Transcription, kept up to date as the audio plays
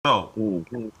So,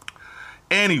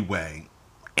 anyway,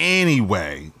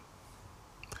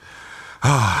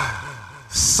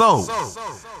 so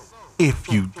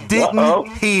if you didn't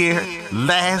hear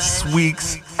last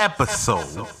week's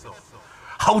episode,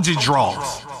 hold your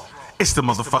draws. It's the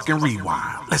motherfucking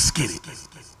rewind. Let's get it.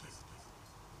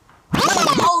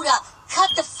 Hold up. Cut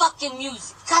the fucking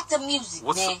music. Cut the music,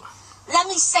 man. Let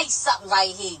me say something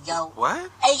right here, yo. What?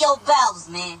 Hey, yo, Bells,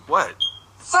 man. What?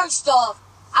 First off,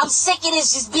 I'm sick of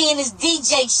this just being this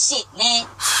DJ shit, man.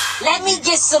 Let me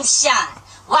get some shine.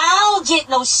 Well, I don't get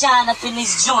no shine up in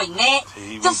this joint, man.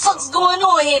 The fuck's going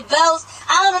on here, Bells?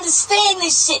 I don't understand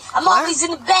this shit. I'm always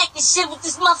in the back and shit with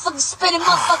this motherfucking spinning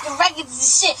motherfucking records and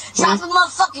shit. Dropping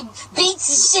motherfucking beats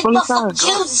and shit, motherfucking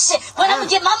cues and shit. When I'ma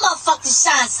get my motherfucking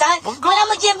shine, son? When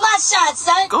I'ma get my shine,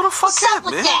 son? Go the fuck What's up ahead,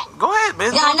 with man. that? Go ahead,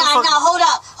 man. Nah, hold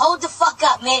up. Hold the fuck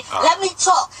up, man. Let me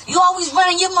talk. You always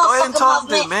running your motherfucking mouth,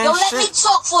 man. Yo, let me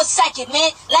talk for a second,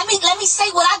 man. Let me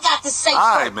say what I got to say first.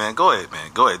 Alright, man. Go ahead,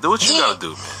 man. Go ahead. Do what you gotta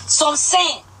do, man. So I'm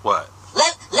saying. What?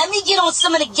 Let me get on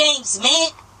some of the games,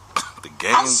 man. The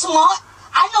games? I'm smart.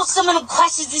 I know some of them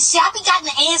questions and shit. I be got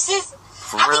the answers.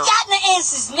 I be got the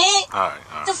answers, man. Alright.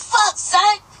 The fuck,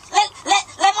 son? Let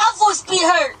my voice be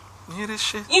heard. You hear this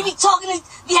shit? You be talking and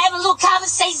be having little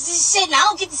conversations and shit, and I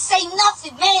don't get to say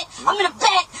nothing, man. I'm in the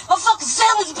back. My fucking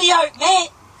feelings be hurt, man.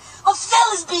 My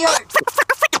feelings be hurt.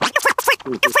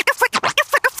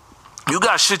 You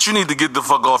got shit you need to get the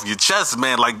fuck off your chest,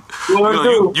 man. Like,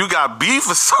 you got beef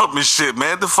or something, shit,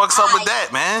 man. The fuck's up with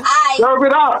that, man? Serve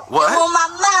it up. What? You on my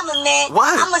mama, man.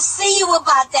 What? I'ma see you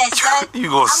about that, son. You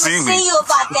gonna see me? I'ma see you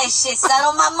about that shit, son.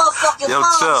 On my motherfucking Yo,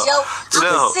 phone, chill.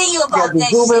 I'ma see you about that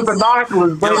Zoom in shit, son.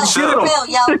 binoculars, bro. Yo, chill.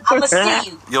 Yo, I'ma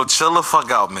see you. Yo, chill the fuck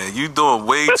out, man. You doing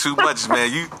way too much,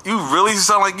 man. You really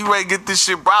sound like you ready to get this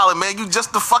shit rolling, man. You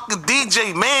just the fucking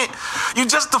DJ, man. You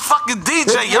just the fucking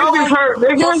DJ, yo. Yo,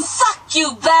 fuck you,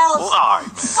 Bells. Well, all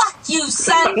right. Fuck you,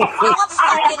 son. Yo, I'm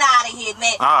fucking out of here,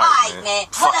 man. All right, man.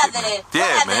 Fuck Whatever it, man. then.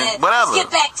 Yeah, man. Whatever. Let's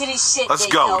get back to this shit. Let's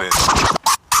go, yo. man.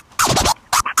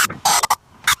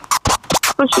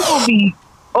 So she gonna be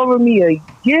over me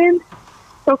again?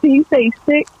 So can you say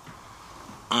sick?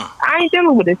 I ain't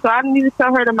dealing with it, so I need to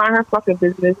tell her to mind her fucking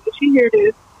business. If she hear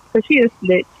this, because she is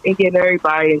snitch and getting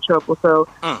everybody in trouble, so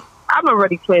I'm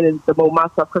already planning to demote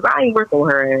myself because I ain't working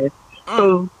with her ass.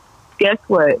 So guess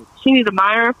what? She need to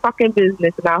mind her fucking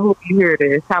business, and I hope you hear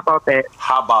this. How about that?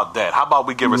 How about that? How about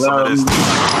we give her some of this?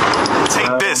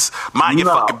 Take this. Mind your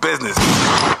fucking business.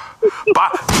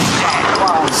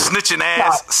 Snitching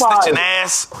ass.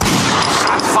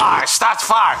 Shots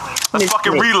fired. Let's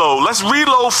fucking reload. Let's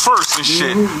reload first and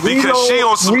shit. Because she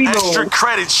on some extra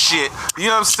credit shit. You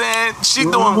know what I'm saying? She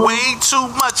doing way too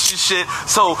much and shit.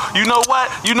 So, you know what?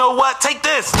 Take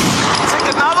this.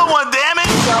 Take another one, damn it.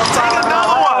 Take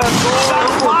another one.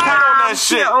 Shots fired on that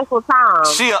shit. Uncle Tom.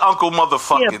 She an Uncle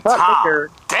motherfucking Tom.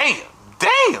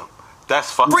 Damn.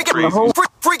 That's fucking crazy.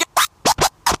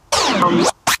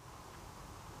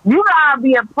 You gotta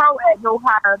be a pro at know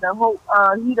how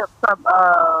to heat up some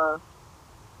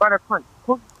butter crunch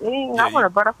cookie. I want a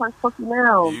butter crunch cookie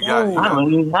now. I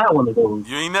don't even have one of those.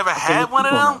 You ain't never had one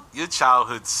of them? Your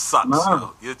childhood sucks,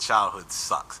 yo. Your childhood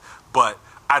sucks. But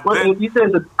you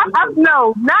said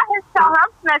no, not his child. I'm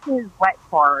snatching his black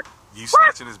card. You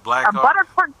snatching his black card? A butter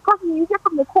crunch cookie you get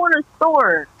from the corner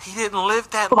store. He didn't live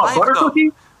that life, butter though.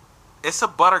 Cookie? It's a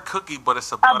butter cookie, but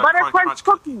it's a butter crunch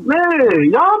cookie. Man,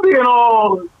 y'all being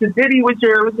all ditty with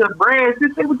your brand.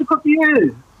 Just say what the cookie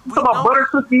is. You talk about butter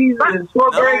cookies and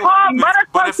strawberry cookies. Butter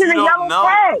cookies in a yellow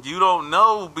bag. You don't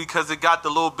know because it got the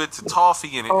little bits of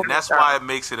toffee in it, and that's why it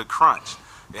makes it a crunch.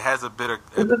 It has a bitter.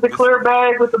 Is it the clear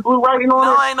bag with the blue writing on it?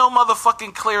 No, ain't no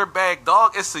motherfucking clear bag,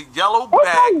 dog. It's a yellow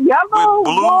bag with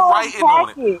blue writing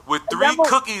on it, with 3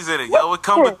 cookies in it. Yo, it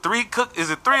come with 3 cookies. Is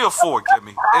it 3 or 4, Kimmy?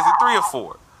 Is it 3 or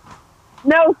 4?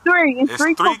 No, 3. It's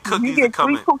 3 cookies. You get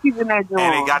 3 cookies in that joint.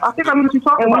 And it got I think I know what you're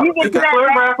talking about. It's a clear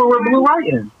wrapper with blue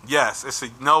writing. Yes, it's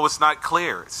not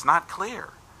clear. It's not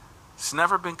clear. It's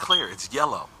never been clear. It's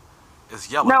yellow. It's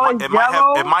yellow. No, it's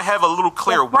yellow. It might have a little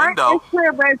clear window. It's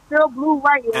clear, but it's still blue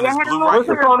writing. And it's blue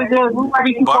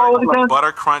writing.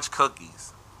 Butter crunch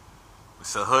cookies.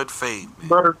 It's a hood fade, man.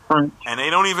 Butter crunch. And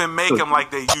they don't even make them like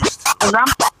they used to.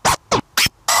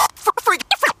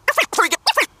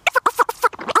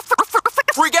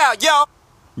 Freak out, yo.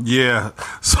 Yeah,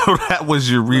 so that was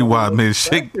your rewind, man.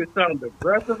 Shake. That sounded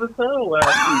aggressive as hell last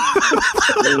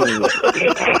week.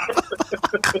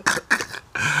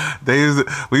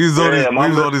 We was on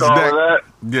his neck.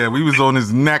 Yeah, we was on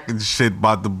his neck and shit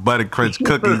about the butter crunch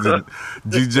cookies, and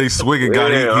DJ Swigger got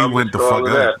he went the fuck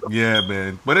up. Yeah,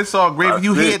 man. But it's all great.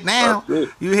 You hear it now. You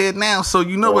hear it now, so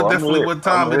you know definitely what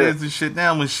time it is and shit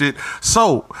now and shit.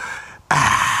 So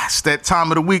it's that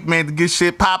time of the week, man, to get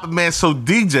shit popping, man. So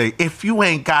DJ, if you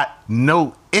ain't got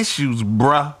no issues,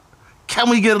 bruh, can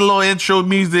we get a little intro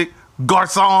music?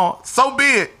 Garçon, so be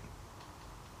it.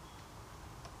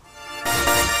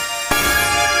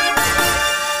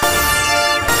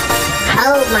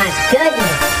 Oh my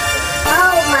goodness.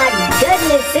 Oh my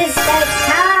goodness, it's that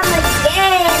time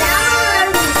again. Oh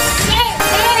shit,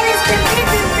 man, it's the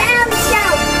Mrs. Brown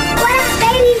Show. What up,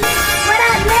 baby? What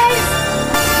up, Liz?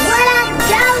 What up,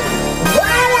 Joe?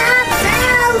 What up,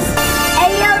 pals?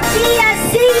 Hey, yo, D, I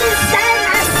see you, son.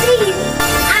 I see you.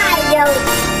 Alright, yo,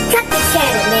 cut the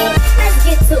chatter, man. Let's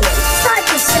get to it. Start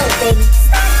the show, baby.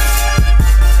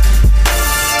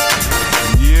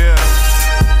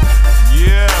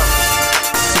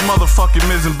 Motherfucking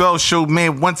Miz and Bell Show,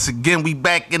 man. Once again, we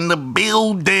back in the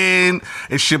building.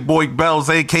 It's your boy Bells,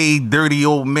 aka Dirty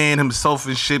Old Man himself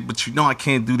and shit. But you know I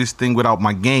can't do this thing without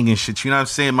my gang and shit. You know what I'm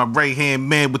saying? My right hand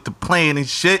man with the plan and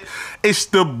shit. It's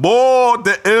the boy,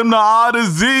 the M, the I, the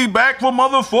Z, back for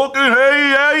motherfucking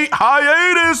hey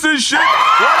hiatus and shit. What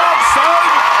up, son?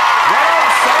 What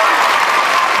up, son?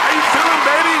 How you feeling,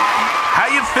 baby? How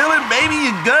you feeling, baby?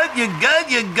 You good? You good?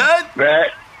 You good?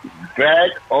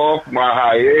 Back off my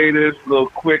hiatus,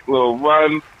 quick little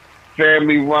run,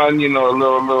 family run, you know, a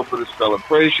little bit of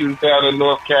celebrations down in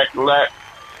North Cackalack.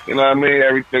 You know what I mean?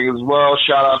 Everything is well.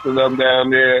 Shout out to them down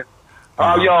there.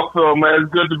 How y'all feel, man?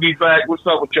 It's good to be back. What's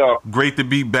up with y'all? Great to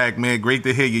be back, man. Great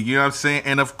to hear you. You know what I'm saying?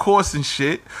 And of course and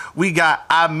shit, we got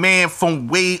our man from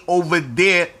way over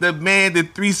there, the man, the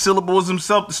 3 syllables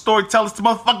himself, the storyteller, the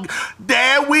motherfucker.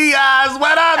 There we are.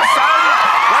 What up, son?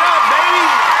 What up, baby?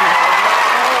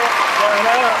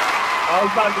 I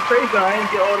was about to say that I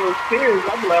didn't get all those tears.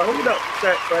 I'm like, hold up,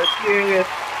 that yeah.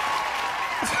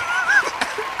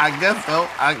 I guess so.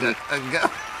 I guess.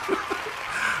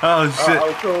 Oh shit! I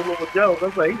was telling a little joke. I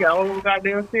was like, he got all those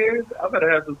goddamn tears. I better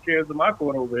have some tears in my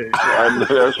corner over here.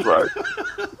 That's right.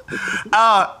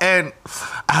 And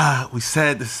we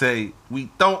sad to say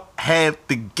we don't have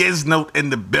the Giznote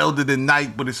in the building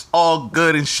tonight, but it's all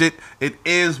good and shit. It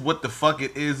is what the fuck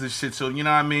it is and shit. So you know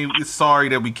what I mean? We're sorry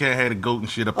that we can't have the goat and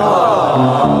shit up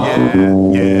in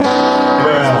the yeah.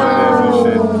 It is what it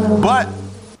is and shit. But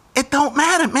it don't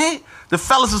matter, man. The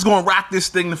fellas is gonna rock this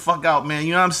thing the fuck out, man.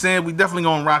 You know what I'm saying? We definitely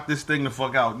gonna rock this thing the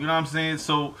fuck out. You know what I'm saying?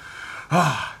 So,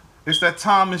 it's that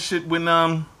time and shit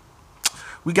when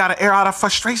we gotta air out our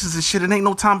frustrations and shit. It ain't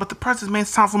no time but the present, man.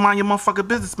 It's time for mind your motherfucking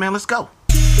business, man. Let's go.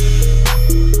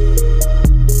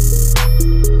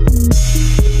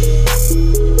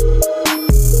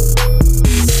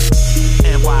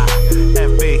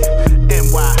 NYFB,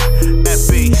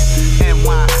 NYFB,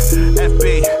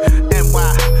 NYFB,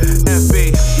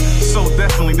 NYFB. So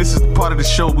definitely, this is part of the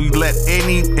show. We let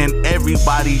any and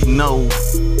everybody know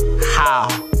how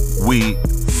we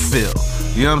feel.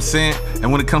 You know what I'm saying?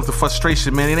 And when it comes to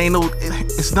frustration, man,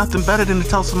 it's nothing better than to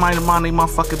tell somebody to mind their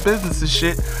motherfucking business and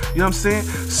shit. You know what I'm saying?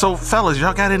 So, fellas,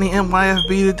 y'all got any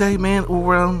NYFB today, man?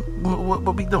 Or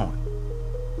what we doing?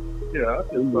 Yeah, I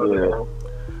can start it off.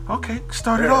 Okay,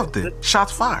 start it off then.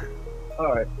 Shots fired.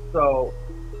 All right, so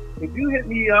if you hit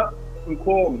me up and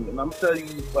call me, and I'm telling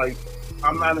you, like,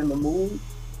 I'm not in the mood,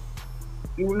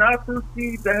 do not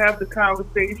proceed to have the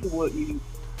conversation with me,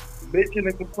 bitching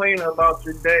and complaining about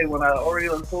your day when I already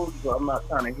done told you I'm not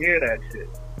trying to hear that shit.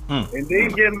 And then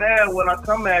get mad when I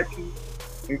come at you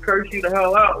and curse you the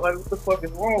hell out, like, what the fuck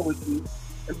is wrong with you,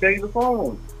 and bang the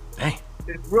phone. Dang.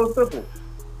 It's real simple.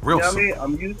 Real you know simple. what I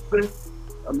mean?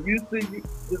 I'm used to you,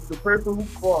 just the person who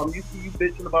called. I'm used to you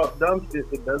bitching about dumb shit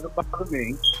that doesn't bother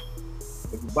me.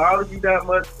 If it bothers you that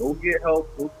much, go get help,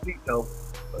 go seek help.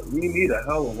 But leave me the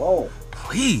hell alone.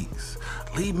 Please,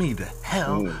 leave me the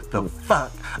hell the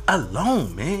fuck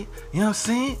alone, man. You know what I'm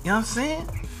saying? You know what I'm saying?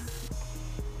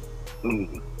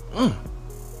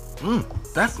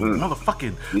 That's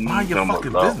motherfucking mind your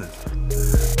fucking business. You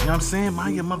know what I'm saying?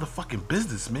 Mind your motherfucking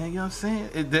business, man. You know what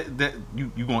I'm saying?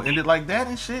 You gonna end it like that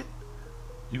and shit?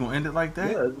 You gonna end it like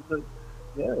that?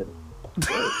 Yeah.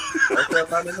 I'm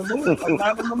not in the mood. I'm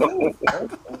not in the mood.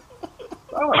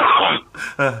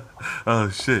 Oh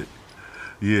shit.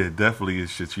 Yeah, definitely is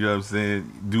shit. You know what I'm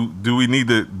saying? Do we need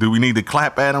to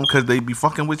clap at them because they be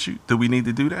fucking with you? Do we need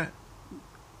to do that?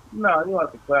 No, you don't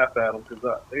have to clap at them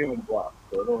because they even blocked,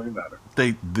 so it don't even matter.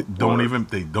 They don't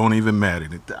even matter.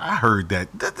 I heard that.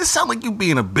 This sound like you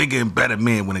being a bigger and better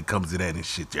man when it comes to that and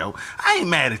shit, yo. I ain't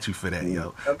mad at you for that,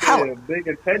 yo. I'm a big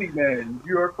and petty man.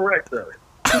 You are correct, sir.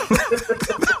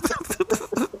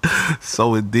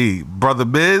 So indeed. Brother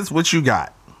Biz, what you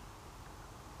got?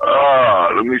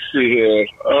 Let me see here.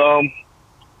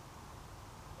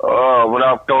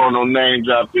 Without throwing no names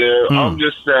out there, I'm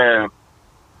just saying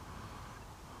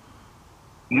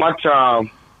my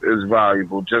time is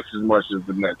valuable just as much as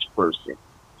the next person.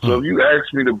 So if you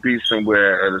ask me to be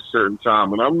somewhere at a certain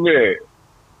time and I'm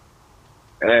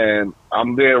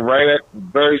there right at the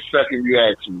very second you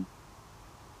ask me,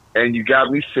 and you got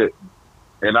me sitting,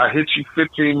 and I hit you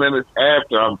 15 minutes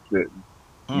after I'm sitting,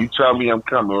 you tell me I'm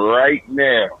coming right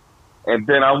now, and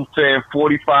then I'm saying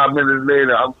 45 minutes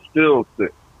later, I'm still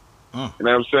sitting. You know what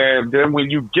I'm saying? Then when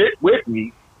you get with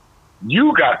me,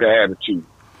 you got the attitude.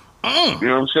 You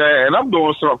know what I'm saying? And I'm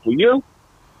doing something for you.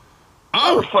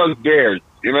 How the fuck dare you?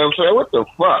 You know what I'm saying? What the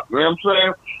fuck? You know what I'm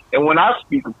saying? And when I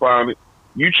speak upon it,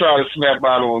 you try to snap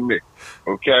out on me.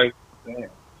 Okay? Damn.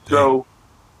 So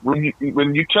when you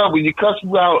cuss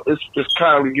me out, it's just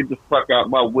kind of get the fuck out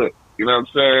my whip. You know what I'm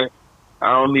saying?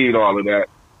 I don't need all of that.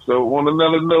 So on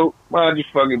another note, mind your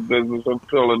fucking business. I'm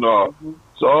peeling off.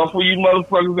 So all for you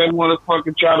motherfuckers that want to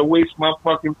fucking try to waste my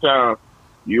fucking time,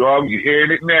 you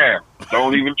hearing it now.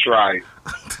 Don't even try it.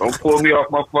 Don't pull me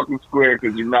off my fucking square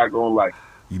because you're not going to like it.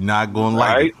 You're not going to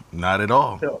like it. Not at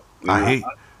all. I hate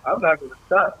I'm not going to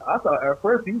stop. I thought at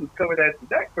first he was coming at the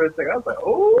neck for a second. I was like,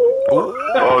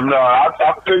 oh no, I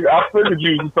figured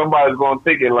you somebody's going to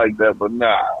think it like that, but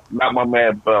nah, not my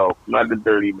man Bell, not the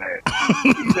dirty man.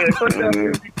 He said, fuck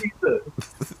that pizza.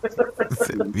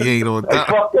 You ain't on hey,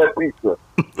 fuck that pizza.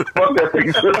 Fuck that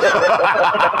pizza.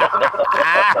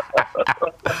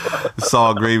 It's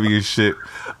all gravy and shit.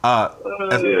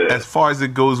 As far as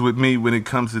it goes with me, when it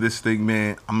comes to this thing,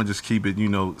 man, I'm gonna just keep it,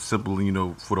 simple,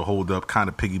 for the hold up, kind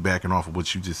of piggybacking off of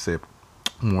what you just said,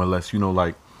 more or less,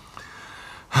 like,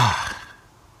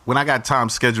 when I got time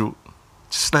scheduled,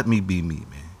 just let me be me,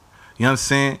 man. You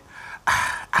understand?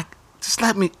 Just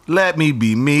let me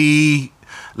be me.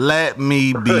 Let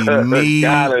me be me.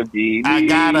 Gotta be me. I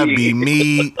gotta be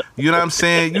me. You know what I'm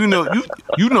saying? You know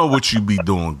what you be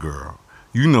doing, girl.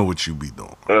 You know what you be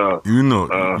doing. You know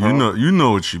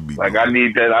what you be doing. Like I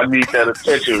need that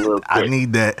attention real quick. I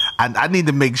need that. I need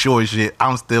to make sure shit.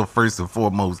 I'm still first and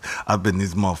foremost up in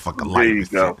this motherfucker life. There you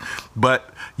go.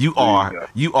 But you are.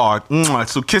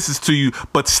 So kisses to you.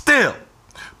 But still,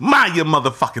 mind your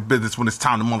motherfucking business when it's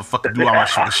time to motherfucking do all my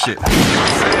shit.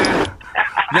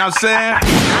 You know what I'm saying? I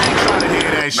ain't trying to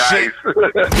hear that shit. I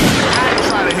ain't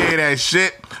trying to hear that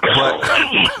shit. But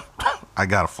I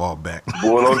gotta fall back.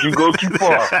 Boy, don't you go too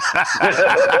far. I'm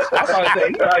about to say,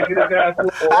 you gotta get it down to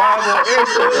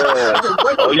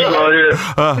all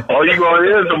you gonna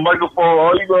hear is the microphone.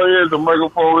 All you gonna hear is the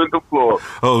microphone hit the floor.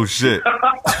 Oh shit.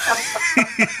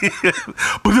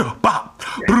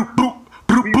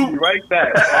 Right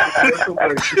back.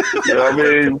 You know what I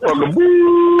mean? Fucking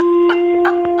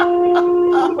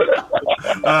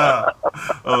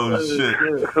oh shit.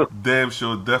 Damn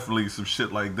sure definitely some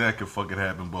shit like that could fucking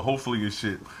happen. But hopefully it's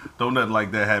shit. Don't nothing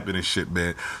like that happen and shit,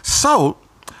 man. So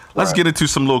let's get into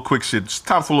some little quick shit. It's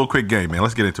time for a little quick game, man.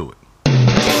 Let's get into it.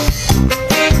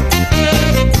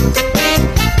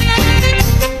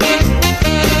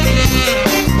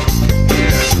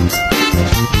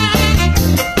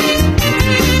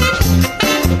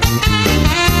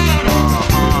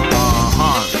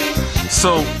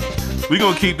 So we're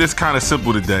going to keep this kind of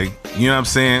simple today. You know what I'm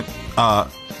saying?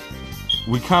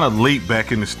 We kind of late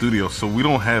back in the studio, so we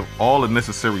don't have all the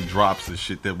necessary drops and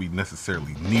shit that we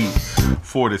necessarily need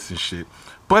for this and shit.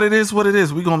 But it is what it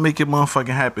is. We're going to make it motherfucking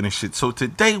happen and shit. So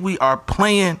today we are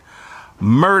playing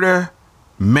Murder,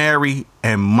 Marry,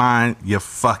 and Mind Your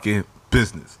Fucking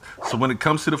Business. So when it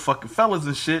comes to the fucking fellas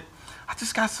and shit, I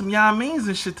just got some means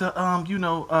and shit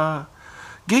to,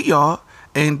 get y'all.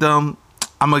 And,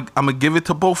 I'm gonna give it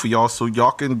to both of y'all so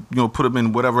y'all can put them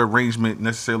in whatever arrangement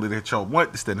necessarily that y'all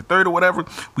want, this, then the third or whatever.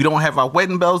 We don't have our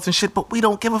wedding bells and shit, but we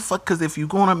don't give a fuck because if you're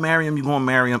gonna marry him, you're gonna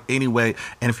marry him anyway.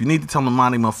 And if you need to tell them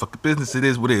mind their motherfucking business, it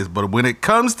is what it is. But when it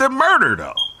comes to murder,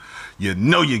 though, you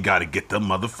gotta get the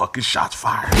motherfucking shots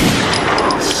fired.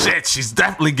 Oh, shit, she's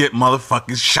definitely getting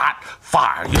motherfucking shot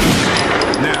fired. You know what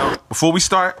I'm saying? Now, before we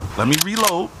start, let me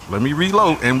reload,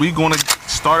 and we're gonna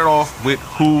start it off with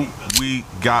who we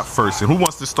got first. And who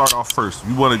wants to start off first?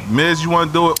 Miz, you want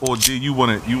to do it, or do you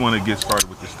want to get started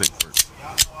with this thing first?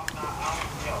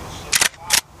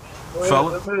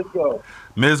 Fella,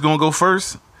 Miz gonna go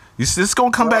first. It's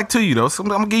gonna come back to you though. So I'm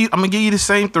gonna give you the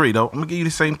same three though.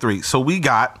 So we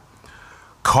got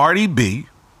Cardi B,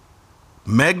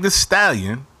 Meg Thee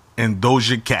Stallion, and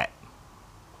Doja Cat.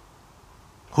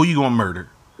 Who you gonna murder?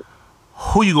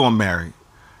 Who you gonna marry?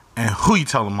 And who you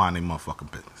telling mind their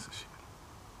motherfucking business and shit?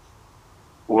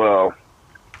 Well,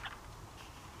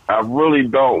 I really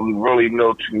don't really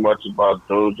know too much about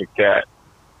Doja Cat.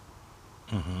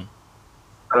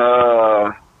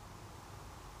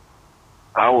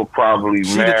 I would probably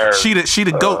marry. She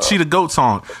the goat. She the goat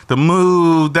song. The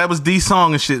moo. That was D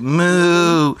song and shit.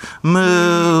 Moo,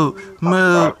 moo, moo.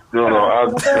 I still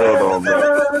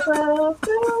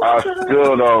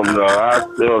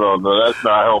don't know. That's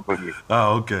not helping me.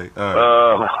 Oh, okay. All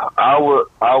right.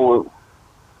 I would.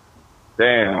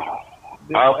 Damn.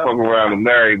 I'll fuck around and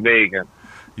marry Megan.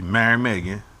 You marry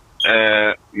Megan?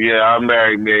 Yeah, I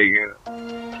marry Megan.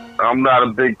 I'm not a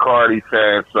big Cardi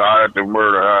fan, so I have to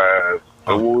murder her ass.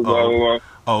 Oh,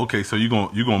 okay. So you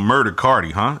gonna murder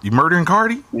Cardi, huh? You murdering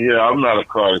Cardi? Yeah, I'm not a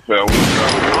Cardi fan.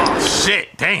 Oh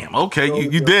shit! Damn. Okay,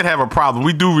 you did have a problem.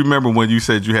 We do remember when you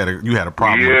said you had a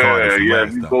problem with Cardi. Yeah.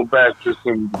 If you go back to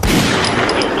some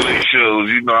shows,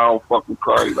 you know I don't fuck with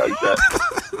Cardi like that.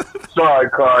 Sorry,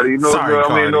 Cardi. Sorry,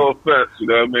 I mean, no offense. You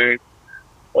know what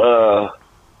I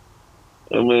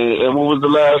mean? And what was the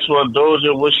last one?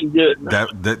 Doja, what she get?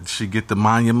 That she get to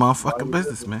mind your motherfucking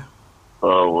business, man.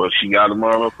 Oh, well, she got a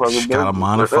motherfucking business. She got a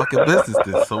motherfucking business.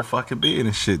 That's so fucking big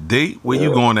and shit. D, where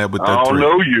you going at with that? I don't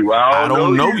know you. I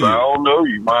don't know you. I don't know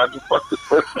you. Mind your fucking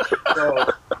business.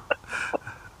 So,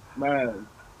 man,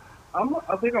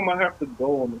 I think I'm gonna have to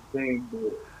go on the same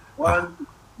board. One,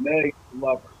 Meg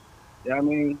Lover. You know what I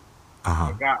mean?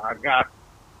 I got. You know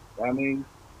what I mean?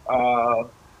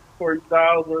 Corey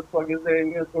Styles, what the fuck is that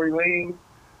again? Tory Lanez?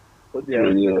 But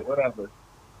yeah, whatever.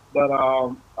 But I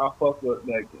fuck with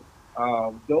Megan.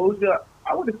 Doja,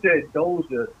 I would have said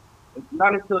Doja.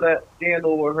 Not until that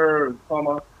scandal with her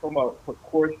talking about her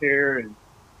coarse hair and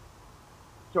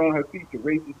showing her feet to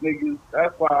racist niggas.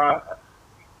 That's why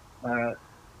I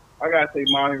gotta say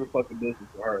mind your fucking business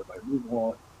for her. Like move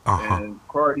on. And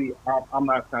Cardi, I'm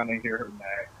not trying to hear her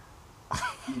nag.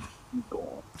 She's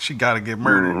gone. She gotta get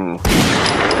murdered.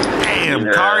 Damn,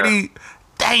 Cardi.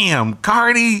 Damn,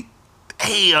 Cardi.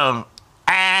 Damn.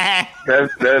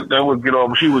 That would get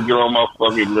on. She would get on my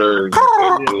fucking nerves.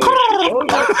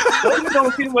 Doja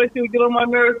don't seem like she would get on my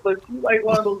nerves, but she's like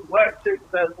one of those black chicks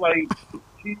that's like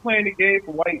she's playing the game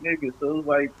for white niggas. So it's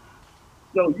like,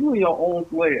 yo, you in your own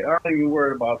play. I ain't even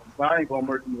worried about this. I ain't gonna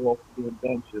murder you off for doing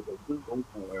dumb shit. But just go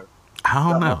somewhere. I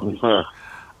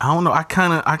don't know. I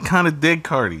kind of dig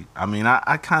Cardi. I mean,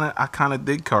 I kind of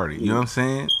dig Cardi. You know what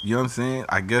I'm saying?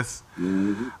 I guess.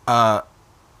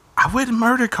 I wouldn't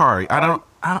murder Cardi.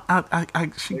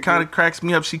 She kind of cracks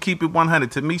me up. She keep it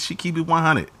 100. To me, she keep it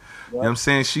 100. You know what I'm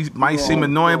saying? She might seem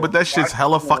annoying, but that shit's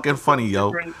hella fucking funny,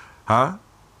 yo. Huh?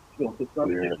 She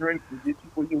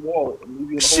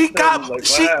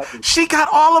got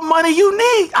all the money you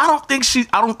need. I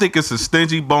don't think it's a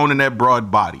stingy bone in that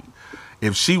broad body.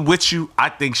 If she with you, I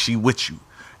think she with you.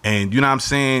 And you know what I'm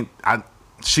saying?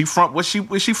 She from where's she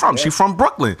from? Yeah. She from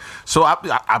Brooklyn. So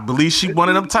I believe she one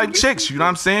of them type chicks. You know what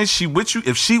I'm saying? She with you.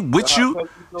 If she with you,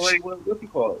 what you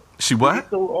call it? She what?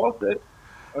 So Offset.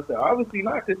 I said obviously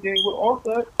not because she ain't with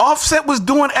Offset. Offset was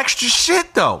doing extra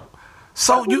shit though.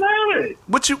 So you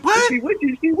what? She with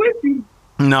you. She with you.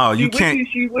 No, you can't.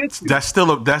 She with you. That's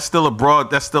still a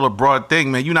broad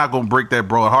thing, man. You're not gonna break that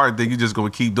broad heart thing. You're just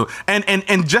gonna keep doing.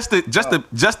 And just to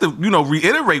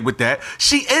reiterate with that,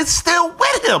 she is still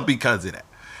with him because of that.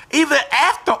 Even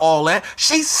after all that,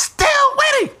 she's still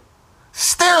with him.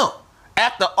 Still.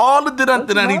 After all the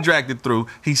dun he dragged it through,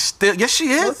 he's still. Yes, she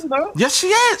is. Yes, she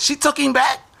is. She took him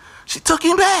back. She took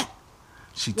him back.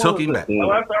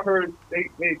 Last I heard, they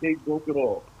broke it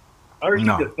off. I heard he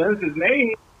defends his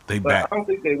name. They back. I don't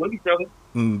think they with each other.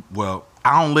 Well,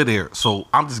 I don't live there, so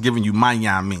I'm just giving you my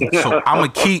So I'm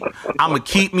gonna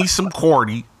keep me some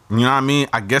Cardi. You know what I mean?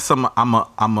 I guess I'm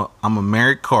a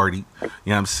married Cardi. You know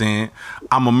what I'm saying?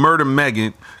 I'm a murder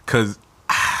Megan because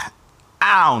I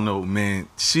don't know, man.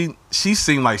 She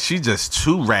seemed like she just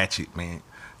too ratchet, man.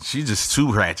 She just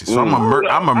too ratchet. So I'm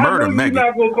a murder Megan. You're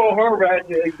not gonna call her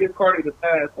ratchet and give Cardi the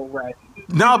pass on ratchet.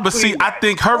 No, but see, I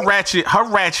think her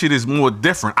ratchet is more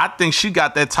different. I think she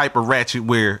got that type of ratchet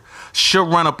where she'll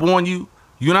run up on you.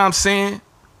 You know what I'm saying?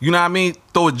 You know what I mean?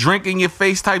 Throw a drink in your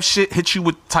face type shit, hit you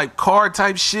with type car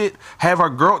type shit, have her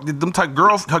her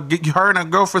and her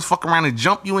girlfriends fuck around and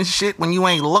jump you and shit when you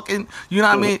ain't looking. You know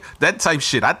what I mean? That type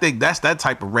shit. I think that's that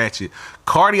type of ratchet.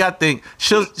 Cardi, I think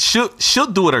she'll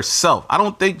do it herself. I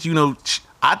don't think,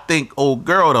 I think old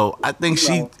girl though, I think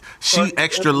she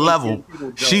extra level.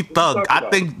 She thug. I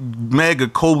think Mega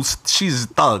Cole, she's a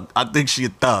thug. I think she a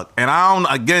thug. And I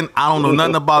don't know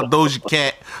nothing about Doja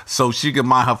Cat, so she can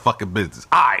mind her fucking business.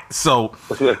 All right, so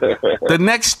the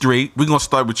next street, we're going to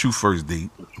start with you first, D.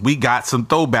 We got some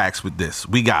throwbacks with this.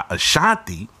 We got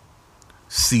Ashanti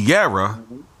Sierra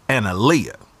and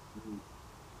Aaliyah.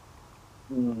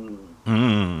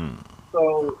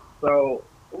 So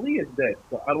Aaliyah's dead.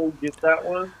 So I don't get that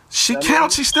one. She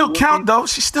counts. She still count though.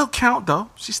 She still count though.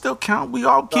 She still count. We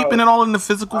all keeping it all in the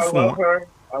physical form.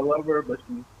 I love her, but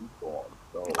she's gone.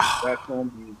 So that's gonna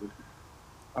be.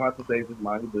 I have to say this is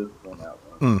my business on that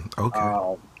one.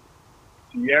 Okay.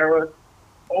 Sierra,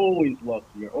 always loved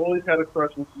Sierra. Always had a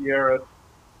crush on Sierra.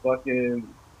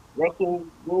 Fucking Russell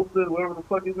Wilson, whatever the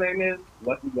fuck his name is,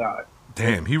 lucky guy.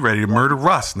 Damn, he ready to murder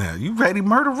Russ now. You ready to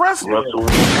murder Russ? Russell.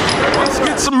 Let's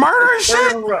get some murder and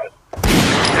shit.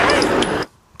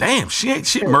 Damn,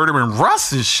 she murdering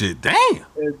Russ and shit. Damn.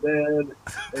 And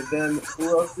then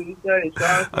who else did he say?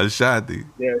 Ashanti.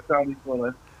 Yeah, Ashanti's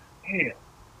gonna. Damn.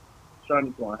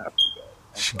 Ashanti's gonna have to go.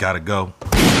 She gotta go.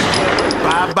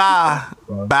 Bye bye.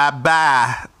 Bye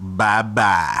bye. Bye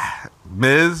bye.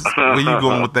 Miz, where you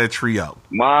going with that trio?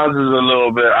 Mine is a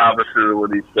little bit opposite of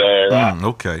what he said.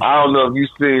 Okay. I don't know if you've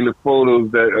seen the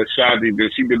photos that Ashanti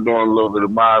did. She been doing a little bit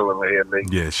of modeling here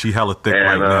lately. Yeah, she hella thick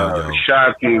right now, yo.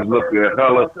 Ashanti is looking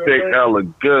hella thick, hella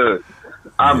good.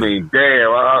 I mean, damn.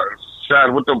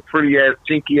 Ashanti with them pretty ass,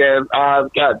 chinky ass eyes.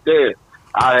 God damn.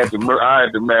 I had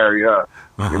to marry her.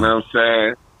 You know what I'm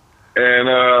saying?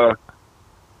 And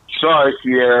sorry,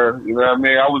 Sierra. You know what I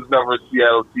mean? I was never a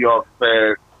Seattle Seahawks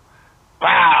fan.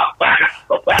 Wow.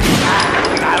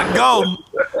 Gotta go.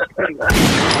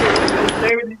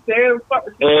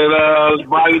 And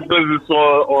mind your business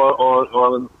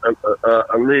on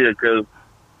Aaliyah, because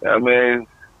I mean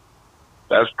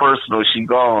that's personal. She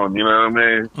gone. You know what I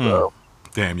mean? So.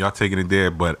 Damn, y'all taking it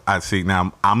there, but I see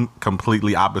now I'm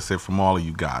completely opposite from all of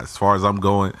you guys. As far as I'm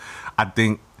going, I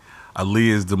think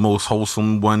Aaliyah is the most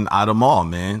wholesome one out of them all,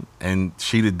 man. And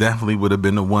she definitely would have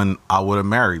been the one I would have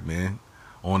married, man.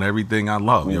 On everything I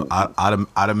love, yo. I'd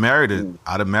have married it.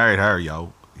 I'd have married her,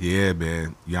 yo. Yeah,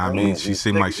 man. You know what I mean? She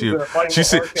seemed like she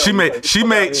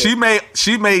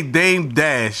made Dame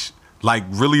Dash like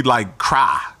really like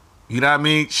cry. You know what I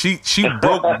mean? She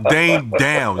broke Dame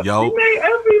down, yo. She made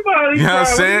everybody. You know what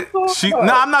I'm saying?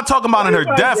 I'm not talking about in her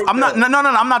death. I'm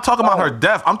not talking about her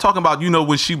death. I'm talking about,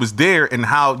 when she was there and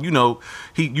how, he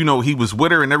was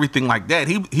with her and everything like that.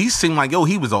 He seemed like,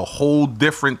 he was a whole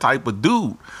different type of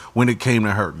dude when it came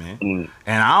to her, man.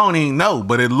 And I don't even know,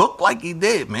 but it looked like he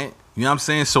did, man. You know what I'm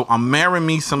saying? So I'm marrying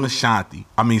me some Ashanti.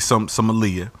 I mean, some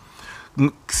Aaliyah.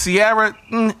 Sierra,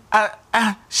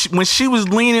 when she was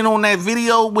leaning on that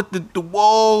video with the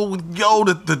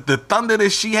thunder that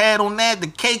she had on that, the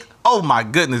cake, oh my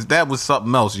goodness, that was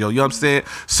something else, yo. You know what I'm saying?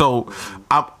 So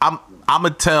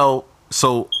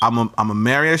I'm gonna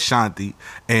marry Ashanti,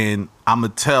 and I'm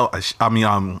gonna tell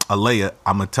Aaliyah,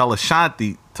 I'm gonna tell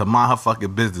Ashanti to mind her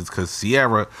fucking business, because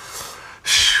Sierra,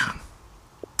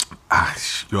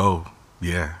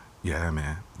 yeah,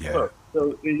 man, yeah. Look,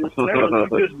 so you're saying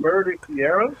you just murdered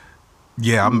Sierra?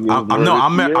 Yeah, I'm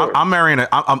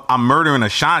murdering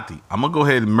Ashanti. I'm gonna go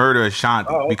ahead and murder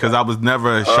Ashanti because I was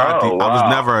never Ashanti. I was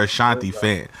never a Ashanti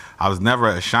fan. I was never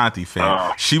a Ashanti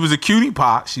fan. She was a cutie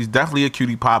pie. She's definitely a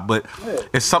cutie pie, but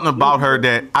it's something about her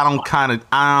that I don't kind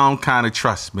of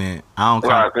trust, man.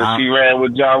 She ran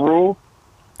with Ja Rule.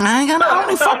 I don't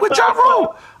even fuck with Ja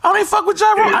Rule. I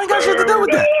ain't got shit to do with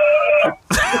that.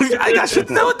 I ain't got shit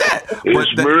to do with that.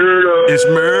 It's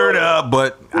murder.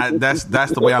 But that's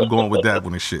the way I'm going with that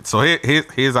one and shit. So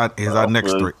here's our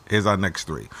next three. Here's our next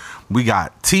three. We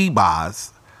got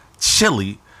T-Boz,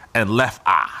 Chili, and Left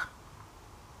Eye.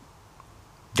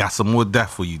 Got some more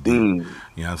death for you, D. You know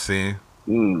what I'm saying?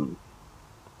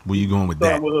 Where you going with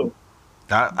that?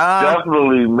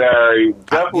 Definitely married.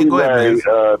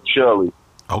 Chili.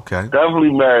 Okay.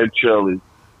 Definitely married Chili.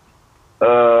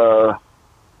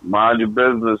 Mind your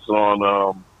business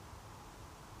on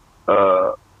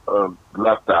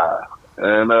Left Eye.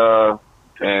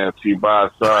 And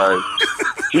T-Boz, sorry.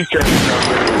 She can't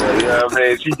come anyway, you know what I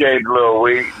mean? She gained a little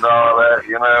weight and all that,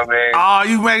 you know what I mean? Oh,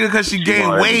 you make it because she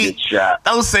gained weight?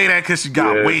 Don't say that because she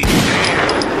got weight.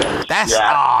 Damn.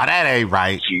 That ain't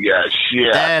right. She got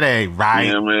shit. That ain't right.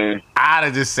 You know what I mean? I'd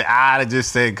have just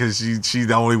said because she's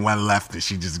the only one left and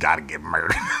she just got to get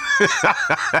murdered.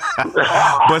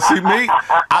 But see me,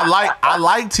 I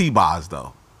like T-Boz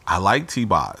though. I like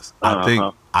T-Boz.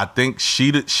 I think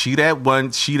she that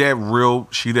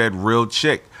real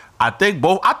chick. I think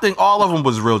all of them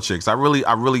was real chicks. I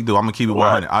really do. I'm gonna keep it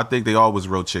 100. I think they all was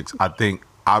real chicks. I think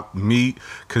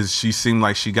because she seemed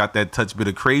like she got that touch bit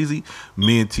of crazy.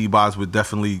 Me and T-Boz would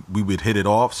hit it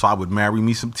off. So I would marry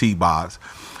me some T-Boz.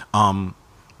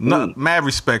 Mad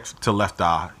respect to Left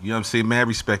Eye. You know what I'm saying? Mad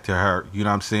respect to her. You know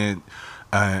what I'm saying?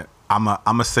 I'm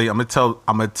gonna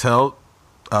tell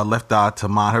Left Eye to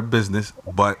mind her business,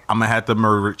 but I'm gonna have to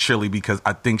murder Chili because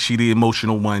I think she the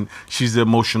emotional one. She's the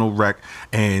emotional wreck,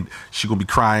 and she gonna be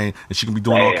crying and she gonna be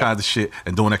doing all kinds of shit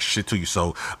and doing extra shit to you.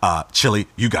 So, Chili,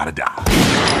 you gotta die. You know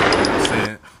what I'm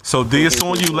saying? So D, it's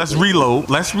on you. Let's reload.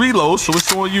 So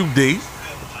it's on you, D.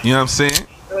 You know what I'm saying?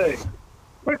 Hey,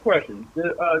 quick question.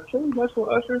 Did Chili mess with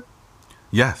Usher?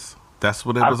 Yes, that's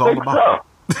what it was all about. So.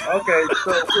 Okay,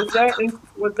 so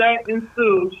with that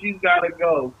ensue, she's got to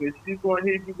go because she's going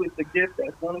to hit you with the gift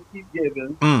that's going to keep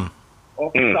giving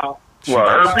off the top.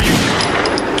 Well,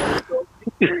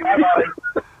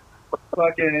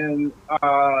 fucking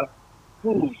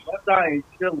Left Eye and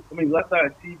Chili. I mean, Left Eye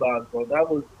and T-Boz, bro. That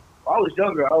was I was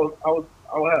younger. I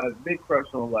had a big crush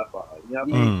on Left Eye. You know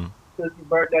what I mean? Because she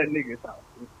burnt that nigga's house.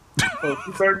 So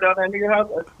she burned down that nigga's house.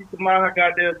 I keep in mind her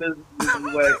goddamn business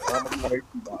anyway. I'm gonna marry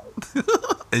T-Boz.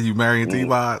 And you marrying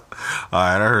T-Boz? All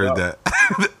right, I heard that.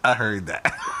 I heard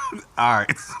that. All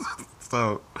right.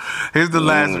 So here's the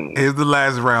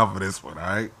last round for this one. All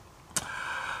right.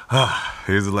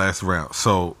 Here's the last round.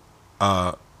 So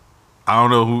I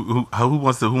don't know who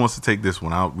wants to take this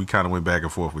one. We kind of went back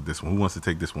and forth with this one. Who wants to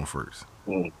take this one first?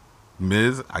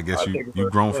 Miz, I guess you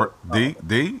grown first.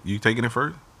 D, you taking it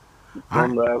first?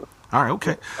 All right,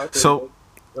 okay. So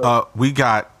we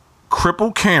got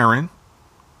Cripple Karen,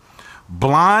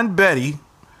 Blind Betty,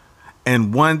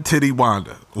 and One Titty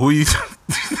Wanda. Who you? What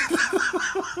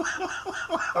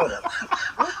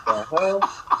the hell?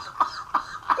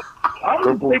 I was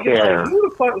Cripple thinking, Karen. who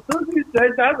the fuck? As soon as you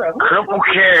said that, I was like, Cripple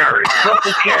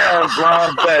Karen,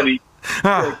 Blonde Betty,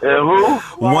 and who?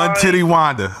 One Titty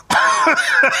Wanda.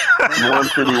 One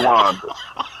Titty Wanda.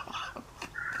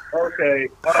 Okay.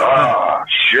 Oh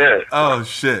shit. Oh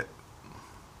shit.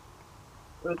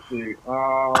 Let's see.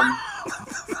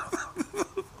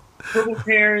 Triple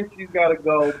Karen, she's got to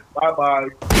go. Bye bye.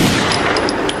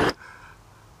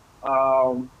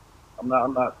 I'm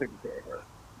not taking care of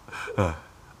her.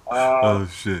 Oh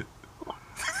shit.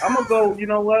 I'm gonna go. You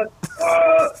know what?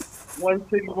 One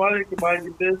Titty Wanda can mind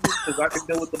your business because I can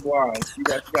deal with the blind. She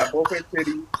got both her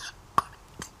titties.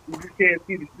 You just can't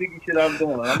see the sneaky shit I'm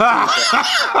doing.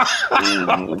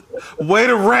 Way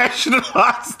to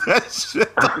rationalize that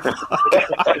shit.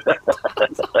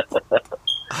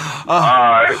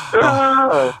 Alright.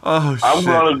 Oh shit. I'm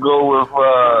gonna go with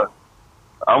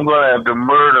I'm gonna have to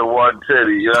murder One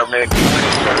Titty, you know what I mean?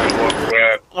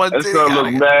 That's gonna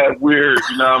look mad weird,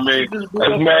 you know what I mean?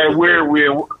 That's mad weird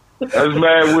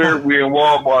we in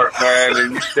Walmart, man,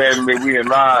 and you standing there, we in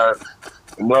line.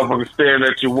 Motherfucker staring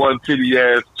at your one titty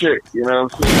ass chick, you know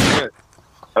what I'm saying?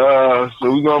 So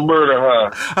we gonna murder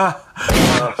her. I'm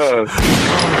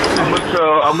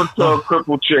gonna tell a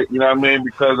crippled chick, you know what I mean?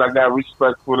 Because I got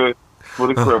respect for the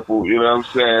cripple, you know what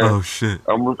I'm saying? Oh shit.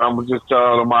 I'm gonna just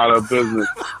tell them out of business.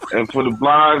 And for the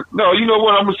blind, no, you know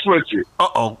what? I'm gonna switch it.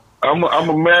 I'm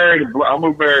gonna marry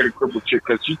the crippled chick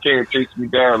because she can't chase me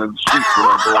down in the streets when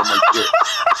I'm doing my shit.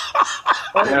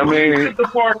 You know what I mean? Get the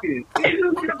parking.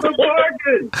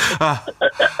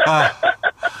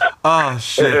 Oh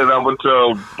shit. And I'm gonna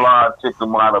tell blind chick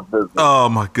them out of business. Oh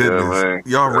my goodness.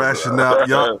 Yeah, y'all ration out.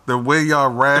 The way y'all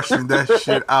rationed that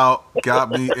shit out got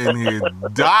me in here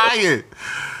dying.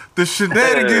 The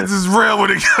shenanigans is real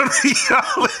when it comes to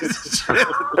y'all and shit.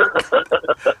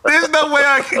 There's no way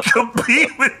I can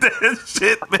compete with that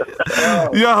shit, man.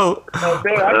 Yo. Oh,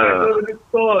 man, I can't go to the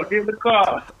store. Give the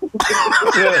car.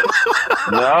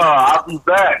 No, I'll be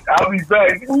back.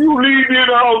 You leave me in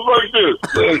the house like this.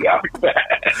 I'll be back.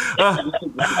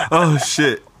 Oh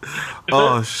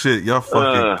shit. Y'all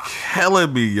fucking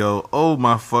killing me, yo. Oh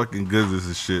my fucking goodness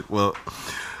and shit. Well,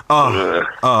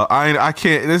 I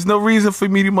can't. There's no reason for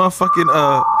me to motherfucking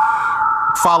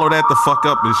follow that the fuck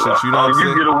up and shit. You know what I'm saying?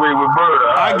 You get away with murder.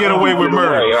 I get away with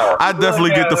murder. I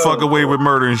definitely get the fuck away with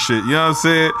murder and shit. You know what I'm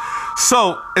saying?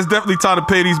 So it's definitely time to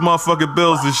pay these motherfucking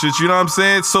bills and shit. You know what I'm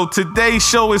saying? So today's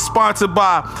show is sponsored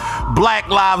by Black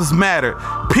Lives Matter.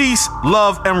 Peace,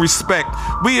 love, and respect.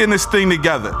 We in this thing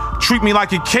together. Treat me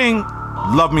like a king.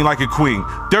 Love me like a queen.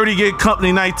 Dirty Gig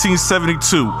Company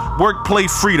 1972.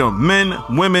 Workplace freedom. Men,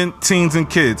 women, teens, and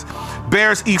kids.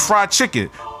 Bears eat fried chicken.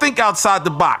 Think outside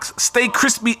the box. Stay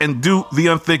crispy and do the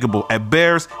unthinkable at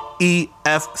bearsefc.com.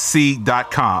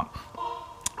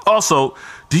 Also,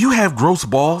 do you have gross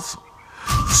balls?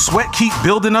 Sweat keep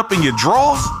building up in your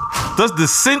drawers? Does the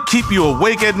scent keep you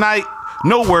awake at night?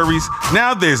 No worries,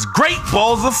 now there's Great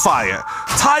Balls of Fire.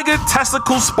 Tiger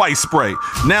Testicle Spice Spray.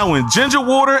 Now in ginger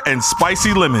water and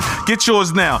spicy lemon. Get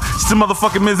yours now. It's the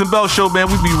motherfucking Miz and Bell Show, man.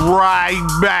 We be right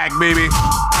back, baby.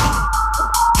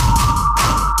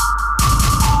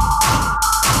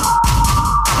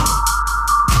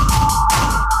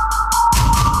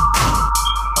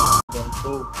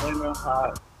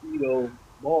 hot,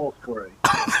 ball spray.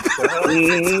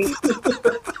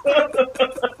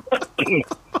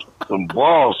 Some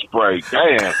ball spray.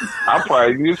 Damn.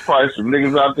 There's probably some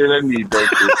niggas out there that need that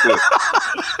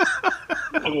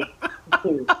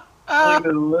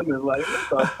Lemon, like what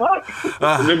the fuck?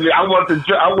 shit. I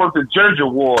want the ginger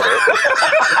water.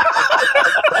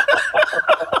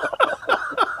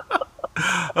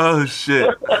 Oh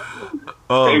shit.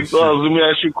 Oh, hey, shit. let me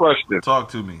ask you a question. Talk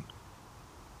to me.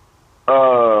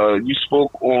 You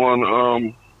spoke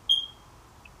on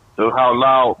how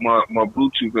loud my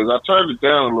Bluetooth is. I turned it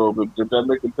down a little bit. Did that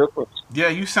make a difference? Yeah,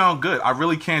 you sound good. I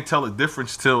really can't tell the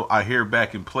difference till I hear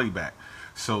back and playback.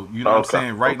 So, you know what I'm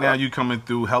saying? Right now, you coming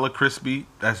through hella crispy.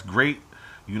 That's great.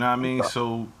 You know what I mean?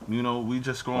 So, we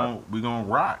just we gonna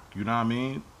rock. You know what I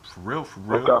mean? For real.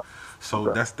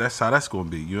 So that's how that's gonna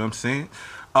be. You know what I'm saying?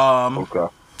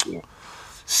 Yeah.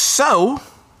 So,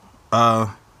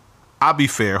 I'll be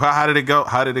fair. How did it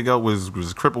go?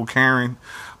 Was Crippled Karen,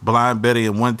 Blind Betty,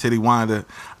 and One Titty Wanda?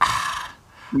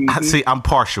 See, I'm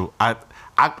partial. I'm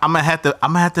gonna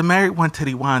have to marry One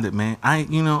Titty Wanda, man.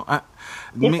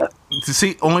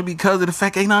 See, only because of the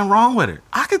fact ain't nothing wrong with her.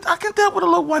 I can deal with a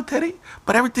little One Titty,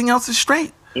 but everything else is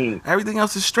straight. Everything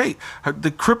else is straight.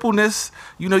 The crippleness,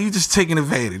 you just taking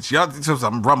advantage. Y'all,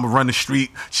 I'm run the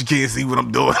street. She can't see what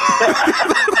I'm doing.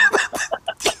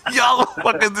 Y'all are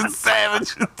fucking the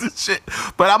savages and shit.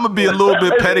 But I'm gonna be a little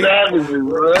bit petty. Savages,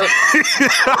 bro.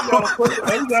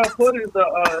 All you gotta put is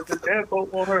the damn boat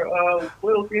on her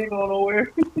wheel. She ain't going nowhere.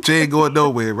 She ain't going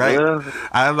nowhere, right?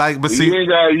 Yeah. But see, you ain't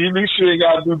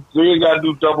gotta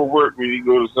do double work when you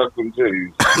go to suck them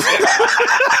titties.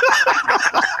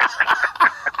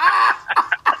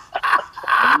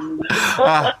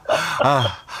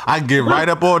 I get right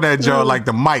up on that jaw like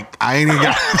the mic. I ain't even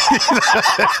got.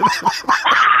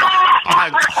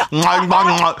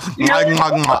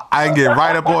 I get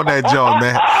right up on that jaw,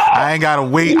 man. I ain't gotta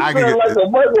wait. I can get.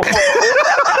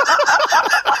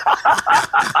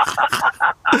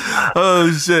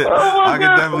 Oh shit! I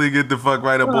can definitely get the fuck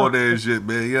right up on that shit,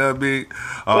 man. You know what I mean?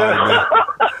 All right, man.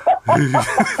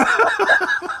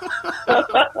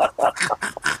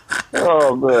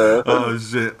 Oh man! Oh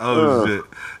shit! Shit!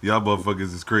 Y'all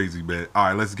motherfuckers is crazy, man. All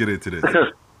right, let's get into this.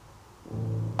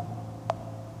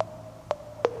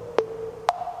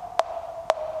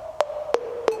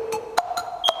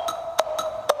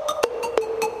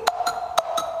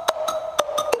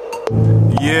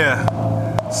 Yeah,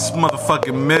 it's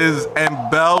motherfucking Miz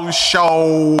and Bell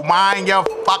show. Mind your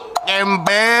fucking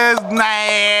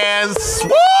business.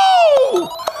 Woo!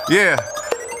 Yeah.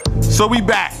 So we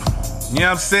back. You know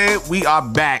what I'm saying? We are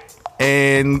back,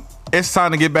 and it's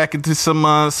time to get back into some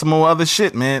more other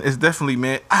shit, man. It's definitely,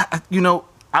 man. I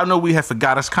know we have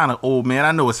forgot. It's kind of old, man.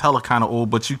 I know it's hella kind of old,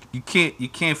 but you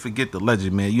can't forget the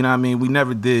legend, man. You know what I mean? We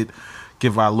never did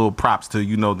give our little props to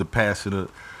the past of the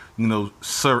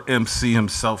Sir MC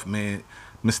himself, man,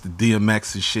 Mr.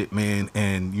 DMX and shit, man,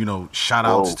 and shout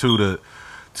outs to the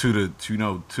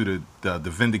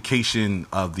vindication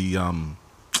of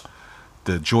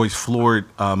the Joyce Floyd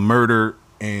murder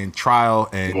and trial,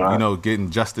 and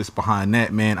getting justice behind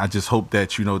that, man. I just hope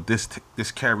that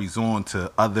this carries on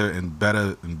to other and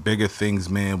better and bigger things,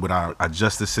 man, with our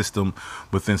justice system,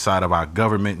 with inside of our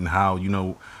government, and how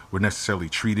we're necessarily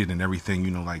treated and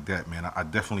everything, like that, man. I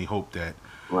definitely hope that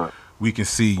we can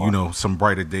see some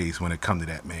brighter days when it comes to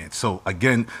that, man. So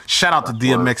again, shout out to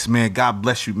DMX, man. God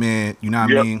bless you, man. You know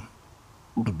what I mean?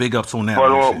 Big ups on that.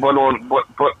 But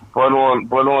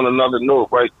on another note,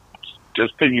 right?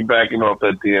 Just piggybacking off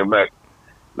that DMX.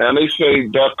 Now they say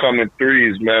Duck come in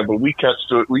threes, man, but we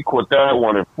caught that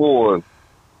one in fours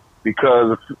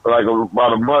because like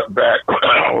about a month back,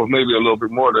 or maybe a little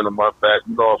bit more than a month back,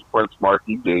 we lost Prince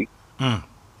Marky D.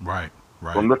 Right.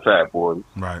 From the Fat Boys.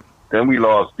 Right. Then we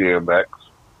lost DMX.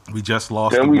 We just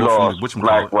lost. Then we lost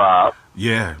Black Rob.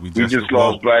 Yeah, we just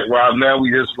lost Black Rob. Now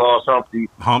we just lost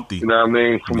Humpty. You know what I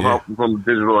mean? From the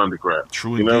Digital Underground.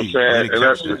 True. You know what I'm saying? And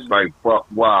that's just like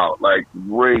wow, like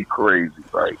way crazy.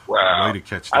 Like wow. Way to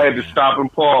catch that, I had to stop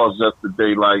and pause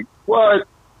yesterday. Like what?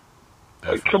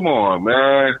 Like, come on,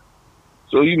 man.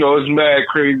 So it's mad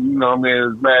crazy.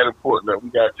 It's mad important that we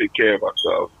gotta take care of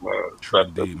ourselves, man. True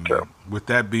indeed, man. With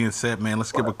that being said, man,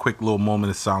 let's give a quick little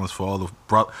moment of silence for all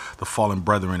the fallen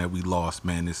brethren that we lost,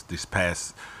 man. This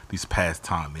past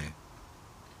time, man.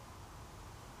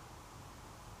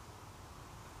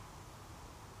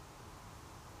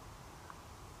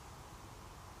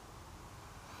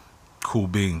 Cool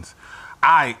beans. All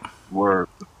right. Word.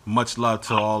 Much love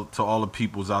to all the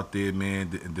peoples out there,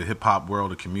 man. The hip hop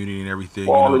world, the community, and everything.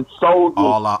 Fallen soldiers.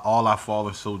 All our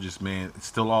fallen soldiers, man.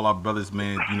 Still all our brothers,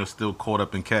 man. Still caught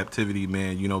up in captivity,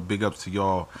 man. Big ups to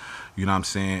y'all. You know what I'm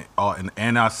saying?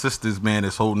 And our sisters, man,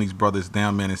 that's holding these brothers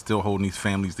down, man, and still holding these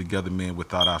families together, man,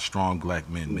 without our strong black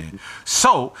men, man.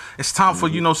 So it's time for,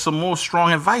 some more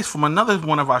strong advice from another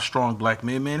one of our strong black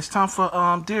men, man. It's time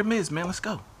for Dear Miz, man. Let's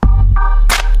go.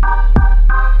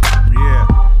 Yeah.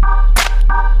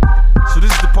 So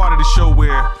this is the part of the show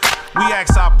where we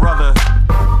ask our brother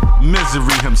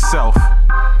Misery himself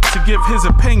to give his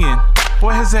opinion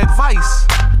or his advice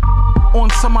on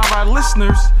some of our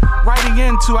listeners writing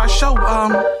into our show,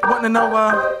 wanting to know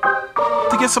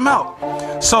to get some help.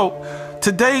 So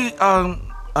today,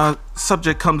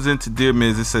 subject comes into Dear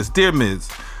Miz. It says, Dear Miz,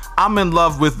 I'm in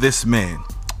love with this man.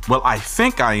 Well, I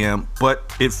think I am,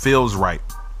 but it feels right.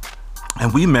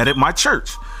 And we met at my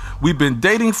church. We've been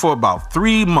dating for about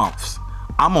 3 months.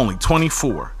 I'm only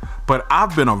 24, but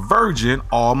I've been a virgin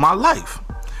all my life.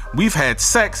 We've had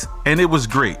sex and it was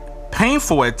great.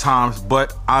 Painful at times,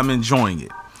 but I'm enjoying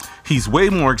it. He's way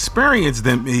more experienced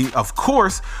than me, of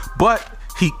course, but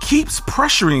he keeps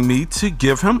pressuring me to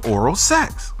give him oral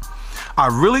sex. I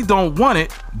really don't want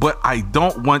it, but I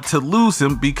don't want to lose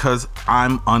him because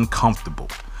I'm uncomfortable.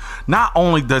 Not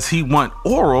only does he want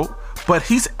oral, but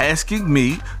he's asking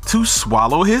me to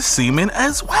swallow his semen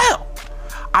as well.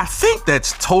 I think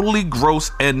that's totally gross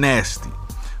and nasty.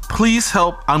 Please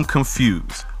help, I'm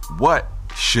confused. What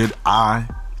should I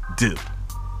do?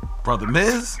 Brother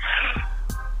Miz?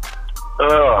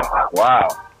 Wow.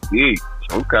 Yeesh.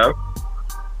 Okay.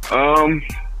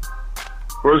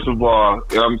 First of all,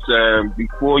 you know what I'm saying,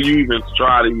 before you even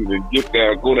try to even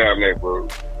go down that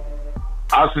road,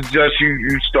 I suggest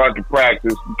you start to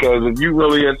practice, because if you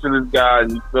really into this guy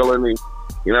and you feeling it,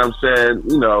 you know what I'm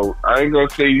saying, I ain't gonna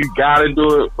say you gotta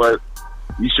do it, but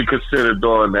you should consider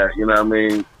doing that, you know what I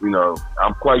mean?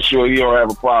 I'm quite sure he don't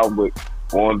have a problem with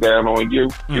going down on you,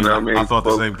 you know what I mean? I thought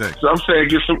the same thing. So I'm saying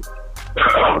get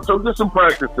some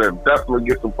practice in. Definitely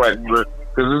get some practice in, because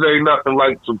it ain't nothing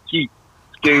like some teeth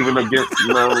scathing against, yeah,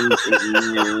 you know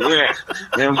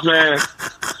what I'm saying?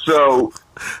 So,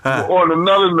 on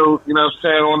another note, you know what I'm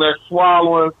saying, on that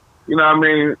swallowing, you know what I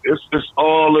mean, it's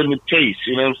all in the taste,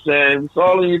 you know what I'm saying? It's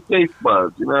all in your taste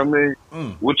buds, you know what I mean?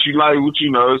 What you like, what you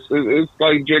know, it's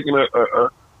like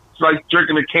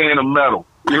drinking a can of metal,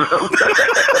 you know what I'm saying?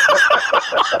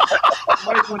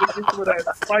 Might want to get some of that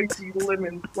spicy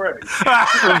lemon spray.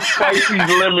 Spicy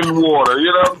lemon water,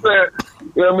 you know what I'm saying?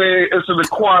 You know what I mean? It's an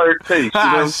acquired taste, you know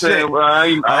what I'm saying? Well, I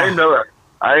ain't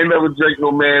never drank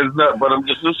no man's nut, but I'm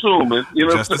just assuming, you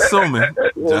know. Just assuming.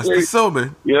 Just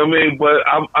assuming. You know what I mean? But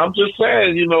I'm just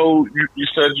saying, you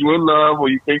said you're in love, or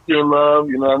you think you're in love,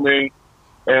 you know what I mean?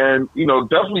 And,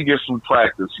 definitely get some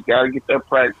practice. You gotta get that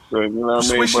practice in, you know what I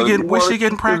mean? Where's she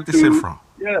getting practice in from?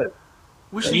 Yeah.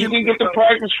 You can get the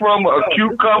practice from a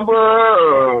cucumber,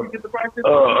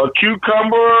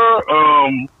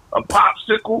 a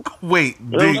popsicle. Wait,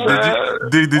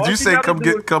 did you say come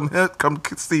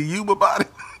see you about it?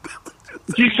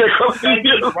 She said come see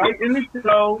you. Right in the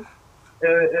show.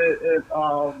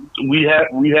 We have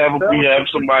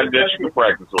somebody that you can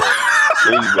practice on.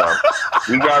 There you go.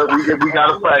 We got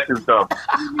to practice dummy.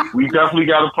 We definitely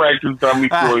got to practice dummy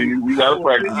for you. We got to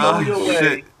practice dummy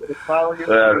for you.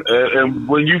 And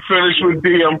when you finish with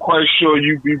D, I'm quite sure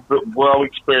you be well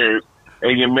experienced,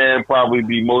 and your man probably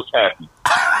be most happy.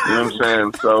 You know what I'm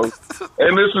saying? So,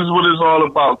 and this is what it's all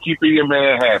about: keeping your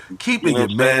man happy. Keeping your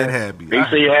man happy. They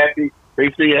say happy.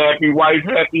 They say happy wife,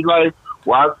 happy life.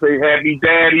 Well, I say happy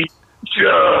daddy.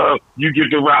 Sure, you get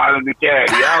to ride in the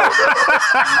caddy.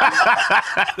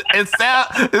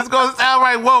 It's gonna sound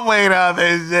right one way or the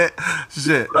other.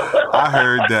 Shit. I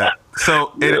heard that.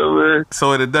 So,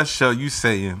 in a nutshell, you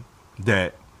saying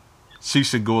that she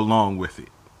should go along with it,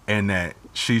 and that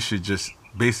she should just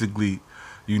basically,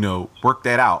 work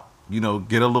that out. Get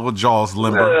a little jaws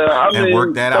limber and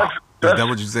work that out. Is that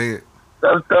what you said?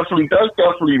 That's definitely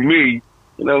me.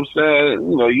 You know what I'm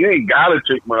saying? You ain't gotta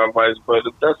take my advice, but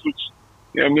if that's what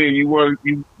you know what I mean, you want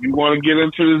to get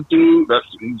into this dude,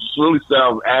 he really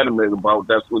sounds adamant about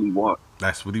that's what he wants.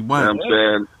 That's what he wants. You know what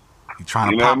I'm saying? He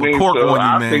trying to pop a cork on you,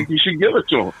 man. I think you should give it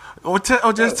to him. Or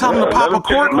just tell him to pop a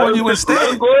cork on you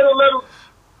instead. Go ahead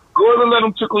and let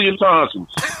him tickle your tonsils.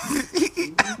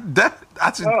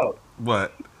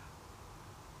 What?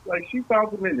 Like, she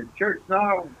found him in the church. Know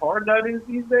how hard that is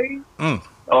these days?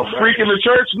 A freak in the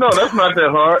church? No, that's not that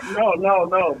hard.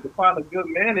 No. To find a good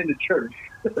man in the church.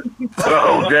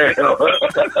 Oh, damn.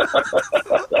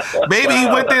 Maybe he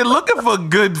went there looking for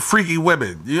good, freaky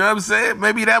women. You know what I'm saying?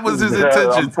 Maybe that was his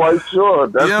intention. I'm quite sure.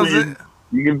 That's you know what I'm saying?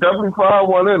 You can definitely find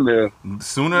one in there.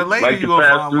 Sooner or later, like you're the going to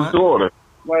find pastor's one. daughter.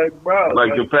 Like, bro.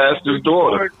 Like the pastor's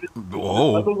daughter.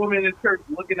 Oh. Other women in church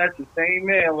looking at the same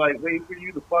man, like, waiting for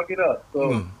you to fuck it up.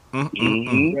 So,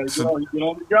 you gotta get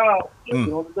on the job. Get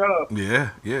on the job.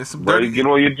 Yeah. Some Better dirty. get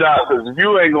on your job, because if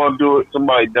you ain't gonna do it,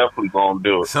 somebody definitely gonna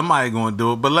do it. Somebody gonna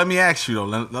do it. But let me ask you though.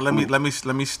 Let me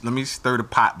stir the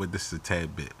pot with this a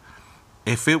tad bit.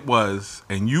 If it was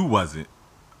and you wasn't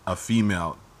a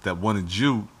female that wanted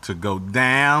you to go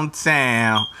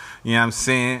downtown, you know what I'm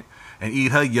saying, and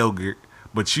eat her yogurt,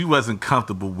 but you wasn't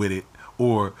comfortable with it,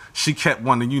 or she kept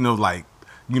wanting,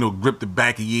 grip the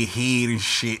back of your head and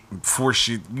shit and force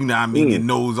you, you know what I mean, your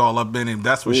nose all up in it.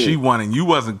 That's what she wanted. You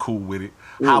wasn't cool with it.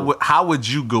 How would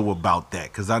you go about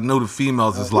that? Because I know the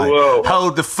females is like,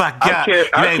 hold the fuck up. You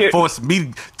ain't forcing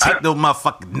me to take no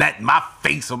motherfucking nut in my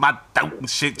face or my throat and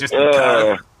shit just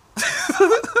because.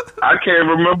 I can't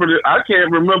remember it.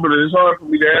 It's hard for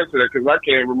me to answer that because I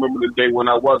can't remember the day when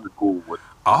I wasn't cool with it.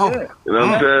 Oh, you know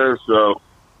what I'm saying? So,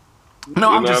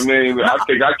 no, you know what I mean? No. I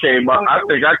think I came out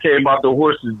the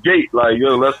horse's gate. Like,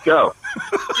 yo, let's go.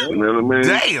 You know what I mean?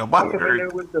 Damn, I came in there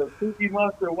with the Cookie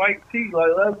Monster white tea.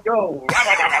 Like, let's go.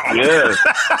 Yeah,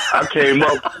 I came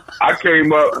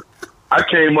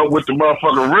up with the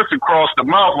motherfucking wrist across the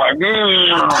mouth, like,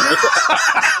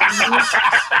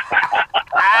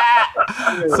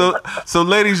 So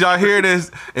ladies, y'all hear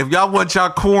this? If y'all want y'all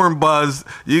corn buzz,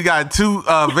 you got two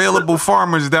available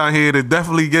farmers down here to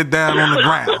definitely get down on the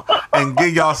ground and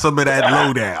give y'all some of that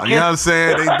lowdown. You know what I'm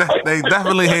saying? They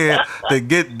definitely here to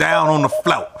get down on the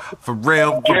floor. For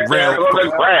real. Get down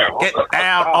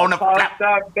on the floor.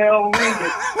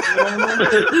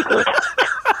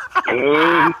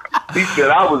 He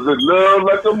said I was in love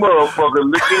like a motherfucker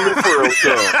licking the pearl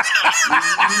tongue.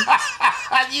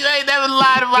 You ain't never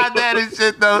lied about that and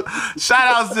shit, though. Shout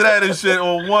outs to that and shit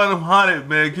on 100,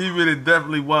 man. Keep it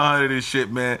definitely 100 and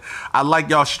shit, man. I like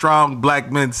y'all strong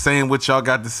black men saying what y'all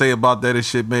got to say about that and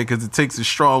shit, man, because it takes a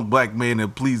strong black man to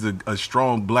please a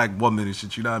strong black woman and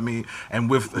shit, you know what I mean? And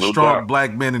with a strong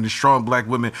black men and a strong black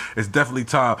women, it's definitely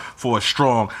time for a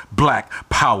strong black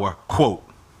power quote.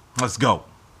 Let's go.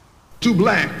 Too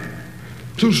black,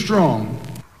 too strong.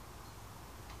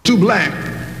 Too black,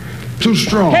 too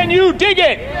strong. Can you dig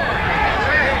it?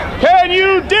 Can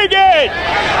you dig it?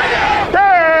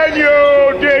 Can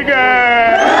you dig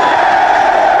it?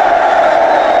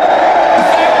 In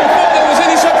fact, before there was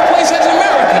any such place as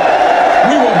America,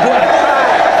 we were black.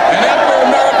 And after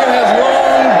America has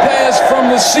long passed from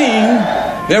the scene,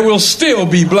 there will still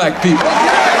be black people.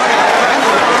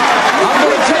 I'm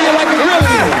going to tell you like it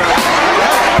really is.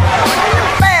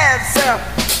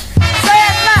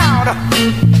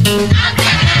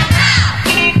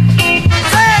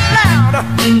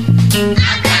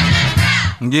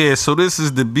 Yeah, so this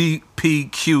is the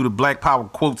BPQ, the Black Power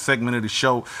Quote segment of the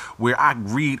show, where I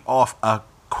read off a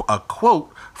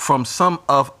quote from some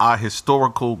of our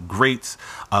historical greats,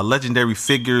 legendary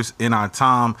figures in our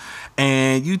time,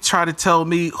 and you try to tell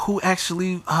me who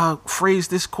actually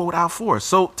phrased this quote out for us.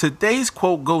 So today's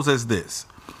quote goes as this: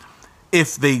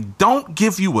 if they don't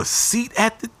give you a seat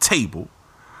at the table,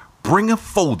 bring a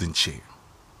folding chair.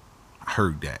 I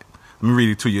heard that. Let me read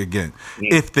it to you again.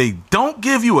 Yeah. If they don't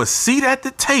give you a seat at the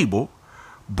table,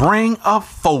 bring a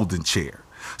folding chair.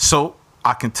 So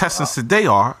our contestants today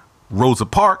are Rosa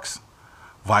Parks,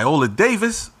 Viola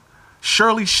Davis,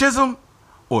 Shirley Chisholm,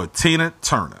 or Tina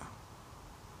Turner.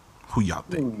 Who y'all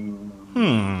think?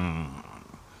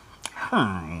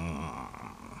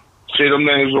 Say them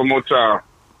names one more time.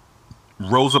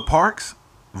 Rosa Parks,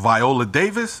 Viola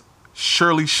Davis,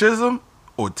 Shirley Chisholm,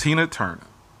 or Tina Turner?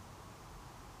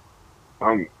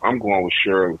 I'm going with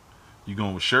Shirley. You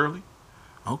going with Shirley?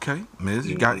 Okay, Miz,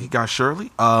 he got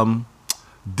Shirley.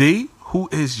 D, who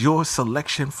is your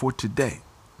selection for today?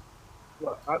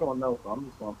 Well, I don't know, so I'm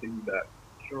just going to piggyback.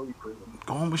 Shirley Chisholm.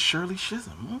 Going with Shirley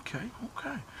Chisholm. Okay.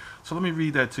 So let me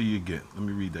read that to you again.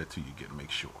 Make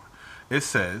sure. It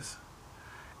says,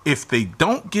 if they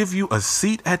don't give you a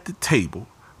seat at the table,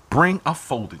 bring a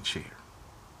folding chair.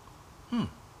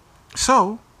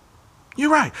 So, you're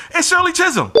right. It's Shirley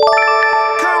Chisholm.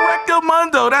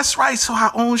 Correctamundo. That's right. So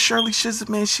our own Shirley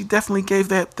Chisholm, man, she definitely gave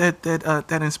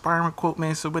that inspiring quote,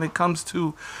 man. So when it comes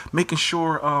to making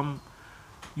sure,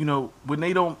 when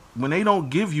they don't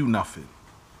give you nothing,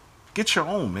 get your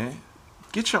own, man.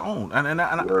 Get your own. And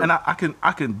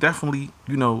I can definitely,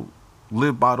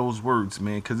 live by those words,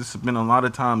 man, because it's been a lot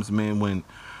of times, man, when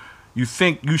you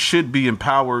think you should be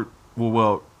empowered.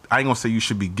 Well, I ain't gonna say you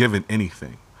should be given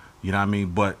anything. You know what I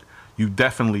mean? But you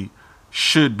definitely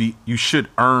should be. You should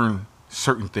earn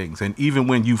certain things, and even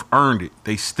when you've earned it,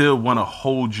 they still want to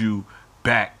hold you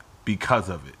back because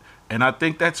of it. And I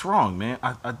think that's wrong, man.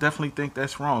 I definitely think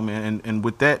that's wrong, man. And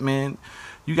with that, man,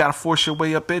 you gotta force your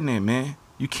way up in there, man.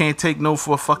 You can't take no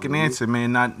for a fucking answer,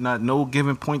 man. Not no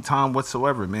given point time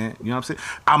whatsoever, man. You know what I'm saying?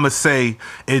 I'ma say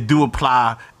it do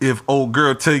apply if old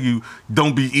girl tell you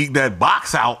don't be eating that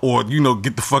box out or, you know,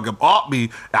 get the fuck up off me.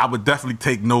 I would definitely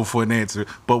take no for an answer.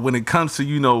 But when it comes to,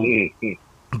 you know,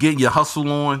 getting your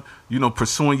hustle on, you know,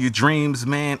 pursuing your dreams,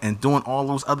 man, and doing all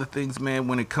those other things, man,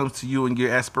 when it comes to you and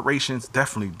your aspirations,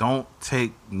 definitely don't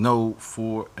take no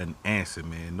for an answer,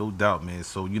 man. No doubt, man.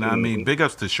 So, you know what I mean? Big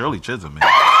ups to Shirley Chisholm, man.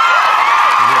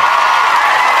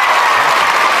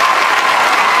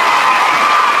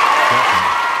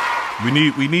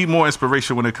 We need more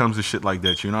inspiration when it comes to shit like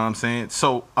that, you know what I'm saying?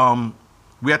 So,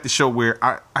 we at the show where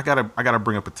I gotta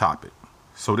bring up a topic.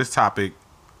 So this topic,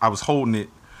 I was holding it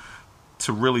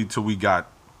till we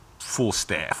got full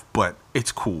staff, but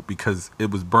it's cool because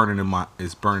it was burning in my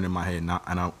head, and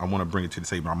I want to bring it to the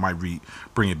table. I might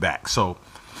bring it back. So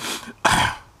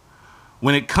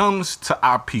when it comes to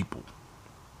our people,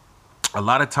 a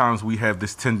lot of times we have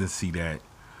this tendency that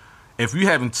if you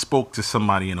haven't spoke to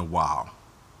somebody in a while,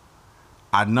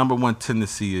 our number one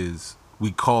tendency is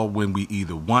we call when we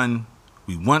either one,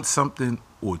 we want something,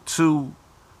 or two,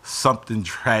 something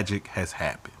tragic has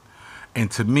happened. And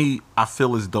to me, I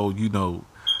feel as though, you know,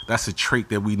 that's a trait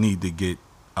that we need to get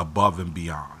above and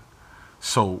beyond.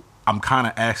 So I'm kind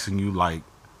of asking you, like,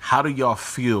 how do y'all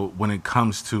feel when it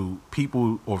comes to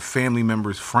people or family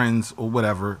members, friends, or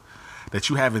whatever that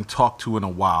you haven't talked to in a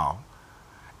while,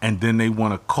 and then they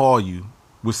want to call you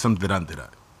with some da-dun-da-dun,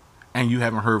 and you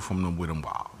haven't heard from them within a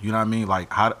while? You know what I mean?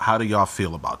 Like, how do y'all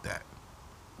feel about that?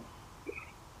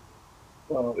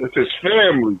 If it's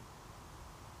family,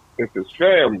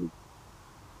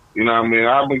 you know what I mean,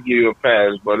 I'm going to give you a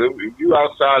pass, but if you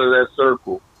outside of that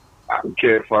circle, I can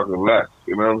care fucking less.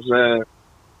 You know what I'm saying?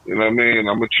 You know what I mean?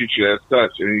 I'm going to treat you as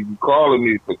such. And you calling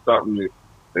me for something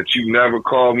that you never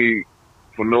called me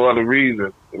for no other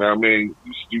reason, you know what I mean,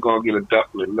 you're going to get a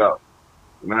definite no.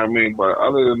 You know what I mean? But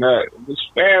other than that, if it's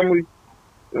family, you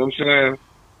know what I'm saying?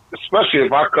 Especially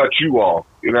if I cut you off,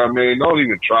 you know what I mean? Don't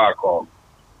even try to call me.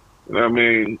 You know what I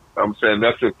mean? I'm saying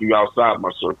that's if you outside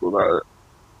my circle.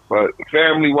 But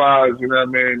family-wise, you know what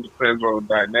I mean, depends on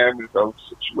the dynamics of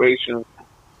the situation.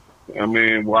 I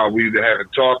mean, while we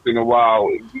haven't talked in a while,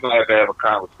 we're going to have to have a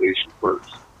conversation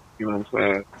first. You know what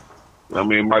I'm saying? I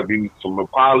mean, it might be some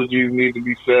apologies need to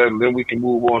be said, and then we can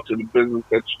move on to the business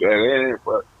that you got in.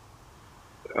 But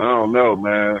I don't know,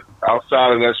 man.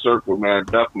 Outside of that circle, man,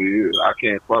 definitely is. I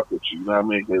can't fuck with you. You know what I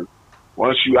mean? Because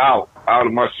once you out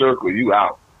of my circle, you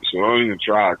out. So don't even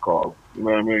try to call. You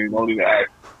know what I mean? Don't even ask.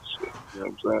 You know what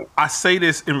I'm saying? I say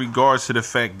this in regards to the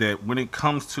fact that when it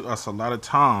comes to us, a lot of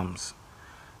times,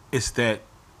 it's that,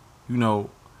 you know,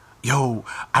 yo,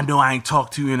 I know I ain't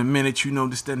talked to you in a minute, you know,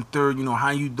 this, that, and third, you know,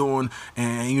 how you doing,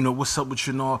 and, you know, what's up with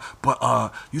you and all,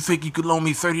 but, you think you could loan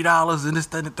me $30 and this,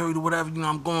 that, and the third, or whatever, you know,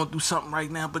 I'm going through something right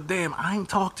now, but damn, I ain't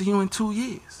talked to you in 2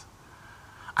 years.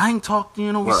 I ain't talked to you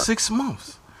in over 6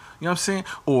 months. You know what I'm saying?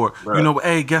 Or, you know,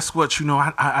 hey, guess what? You know,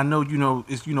 I know, you know,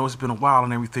 it's been a while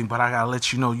and everything, but I gotta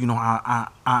let you know,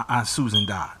 Aunt Susan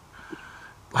died.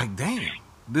 Like, damn,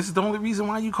 this is the only reason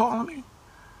why you calling me?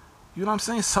 You know what I'm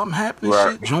saying? Something happened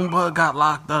and shit. Junebug got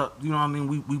locked up. You know what I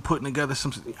mean? We putting together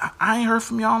some. I ain't heard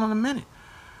from y'all in a minute.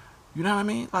 You know what I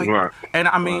mean? Like, and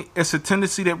I mean, it's a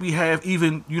tendency that we have,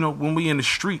 even, you know, when we in the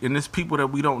street, and there's people that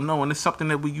we don't know, and it's something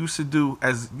that we used to do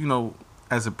as, you know,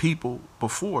 as a people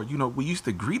before. You know, we used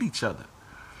to greet each other.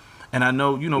 And I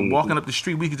know, you know, walking up the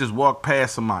street, we could just walk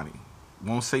past somebody,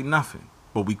 won't say nothing,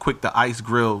 but we quick to ice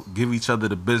grill, give each other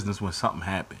the business when something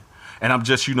happened. And I'm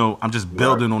just, you know,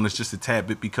 building on this just a tad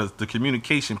bit because the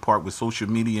communication part with social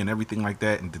media and everything like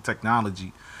that and the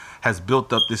technology has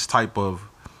built up this type of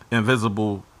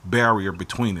invisible barrier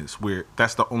between us, where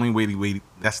that's the only way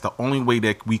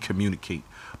that we communicate.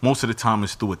 Most of the time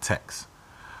it's through a text.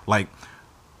 Like,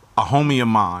 a homie of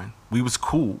mine, we was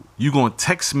cool. You gonna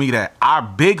text me that our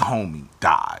big homie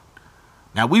died.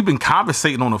 Now, we've been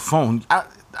conversating on the phone.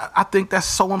 I think that's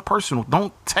so impersonal.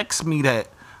 Don't text me that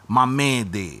my man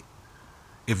dead.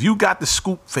 If you got the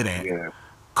scoop for that,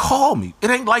 call me. It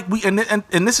ain't like we, and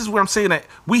this is where I'm saying that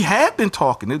we have been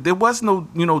talking. There was no,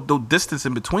 you know, no distance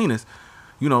in between us,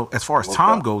 you know, as far as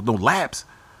time goes, no lapse.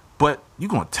 But you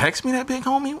gonna text me that big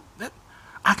homie?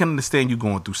 I can understand you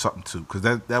going through something too, because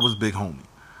that was big homie.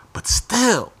 But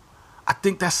still, I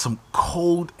think that's some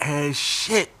cold ass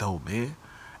shit though, man.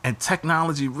 And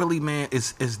technology really, man,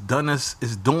 is doing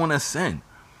us in.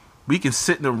 We can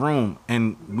sit in a room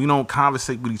and we don't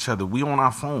conversate with each other. We on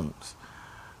our phones.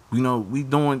 We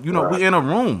doing, we in a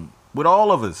room with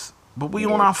all of us, but we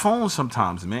on our phones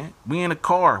sometimes, man. We in a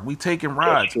car, we taking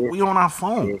rides, we on our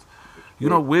phones.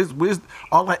 Where's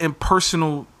all that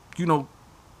impersonal,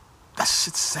 that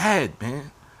shit's sad,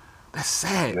 man. That's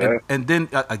sad. Yeah. And then,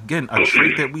 again, a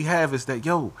trait that we have is that,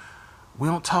 we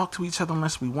don't talk to each other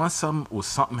unless we want something or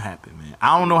something happen, man.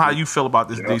 I don't know how you feel about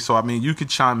this, D, so, I mean, you could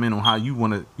chime in on how you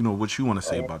want to, what you want to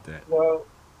say about that. Well,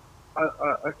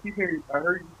 I keep hearing, I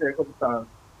heard you say a couple times,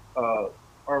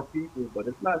 our people, but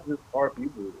it's not just our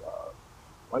people.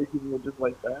 White people are just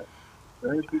like that.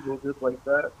 Spanish people are just like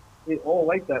that. They all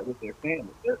like that with their family.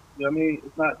 You know what I mean?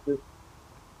 It's not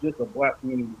just a black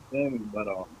community family, but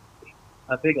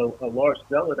I think a large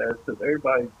cell of that is because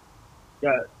everybody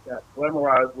got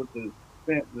glamorized with this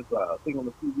thing on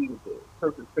the TV with the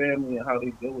perfect family and how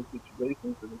they deal with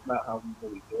situations, and it's not how we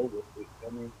really deal with it. I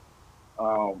mean,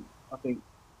 I think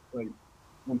like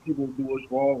when people do us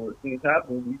wrong or things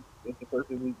happen, it's the first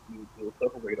thing we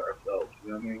separate ourselves.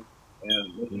 You know what I mean?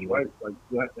 And this is right. Like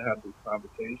you have to have this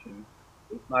conversation.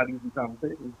 It's not easy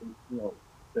conversations, to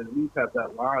at least have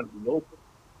that line be open.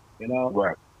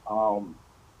 Right.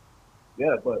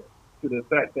 Yeah, but to the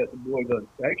fact that the boy doesn't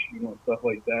text you and stuff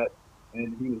like that,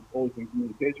 and he was always in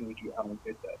communication with you, I don't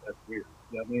get that. That's weird.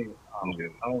 You know what I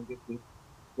mean? I don't get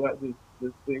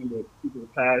this thing that people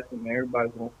pass and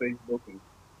everybody's on Facebook and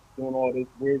doing all this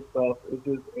weird stuff. It's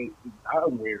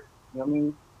I'm weird. You know what I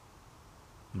mean?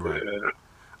 Right.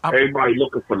 Everybody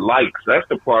looking for likes. That's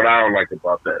the part I don't like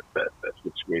about that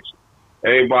situation.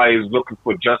 Everybody is looking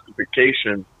for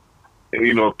justification,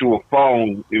 through a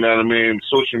phone. You know what I mean?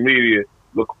 Social media,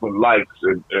 looking for likes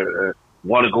and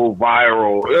want to go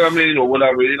viral. You know what I mean? Or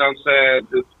whatever. You know what I'm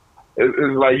saying?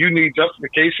 It's like you need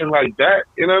justification like that.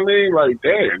 You know what I mean? Like,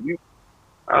 damn,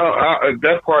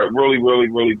 that part really, really,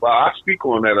 really. But I speak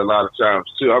on that a lot of times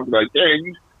too. I'm like,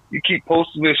 damn, you keep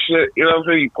posting this shit. You know what I'm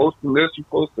saying? You posting this, you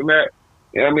posting that.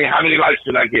 You know what I mean? How many likes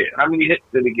did I get? How many hits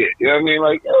did it get? You know what I mean?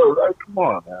 Like, come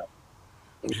on, man.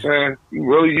 I'm saying, you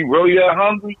really that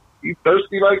hungry? You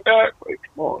thirsty like that? Like,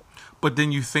 come on. But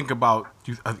then you think about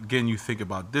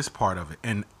this part of it,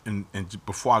 and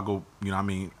before I go,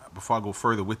 before I go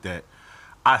further with that,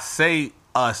 I say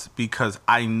us because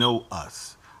I know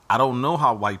us. I don't know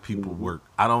how white people work.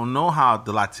 I don't know how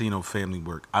the Latino family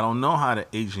work. I don't know how the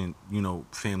Asian,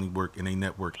 family work and they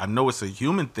network. I know it's a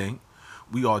human thing.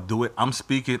 We all do it. I'm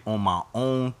speaking on my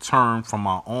own term, from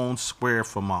my own square,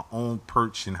 from my own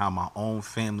perch, and how my own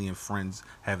family and friends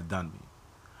have done me.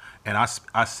 And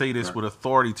I say this with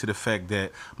authority to the fact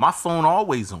that my phone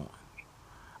always on.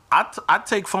 I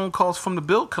take phone calls from the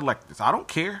bill collectors. I don't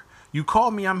care. You call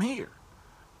me, I'm here.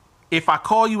 If I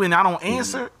call you and I don't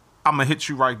answer, I'm going to hit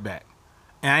you right back.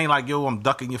 And I ain't like, I'm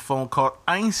ducking your phone call.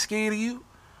 I ain't scared of you.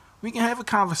 We can have a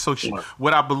conversation.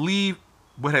 What I believe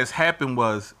what has happened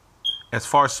was, as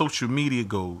far as social media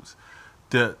goes,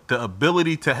 the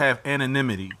ability to have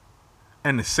anonymity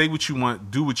and to say what you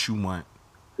want, do what you want,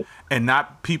 and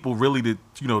not people really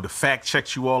to fact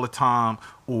check you all the time,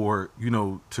 or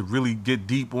to really get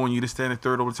deep on you, to stand and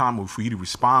third all the time, or for you to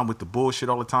respond with the bullshit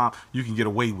all the time. You can get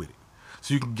away with it.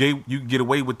 So you can get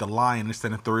away with the lying, this,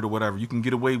 and the third, or whatever. You can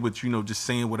get away with just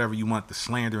saying whatever you want, the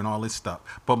slander and all this stuff.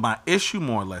 But my issue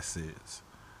more or less is,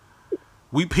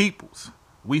 we peoples,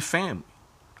 we family.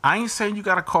 I ain't saying you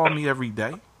gotta call me every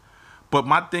day, but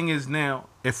my thing is now,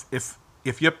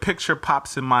 if your picture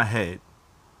pops in my head,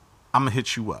 I'm gonna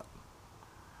hit you up.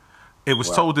 It was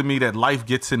told to me that life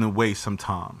gets in the way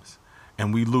sometimes,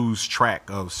 and we lose track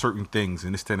of certain things,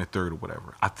 and this, then, the third, or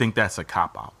whatever. I think that's a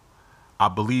cop out. I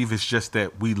believe it's just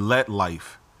that we let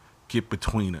life get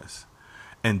between us,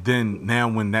 and then now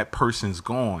when that person's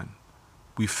gone,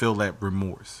 we feel that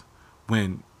remorse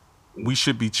when we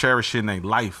should be cherishing their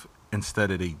life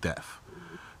instead of their death.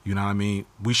 You know what I mean?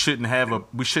 We shouldn't have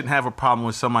a problem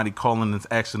with somebody calling us,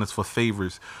 asking us for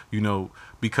favors,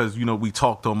 because we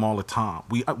talk to them all the time.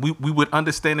 We would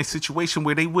understand a situation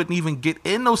where they wouldn't even get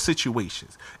in those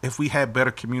situations if we had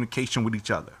better communication with each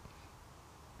other.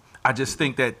 I just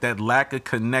think that lack of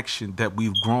connection that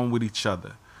we've grown with each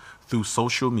other through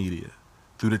social media,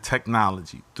 through the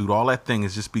technology, through all that thing,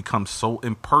 has just become so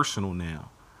impersonal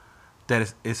now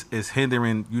that it's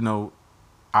hindering,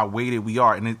 our way that we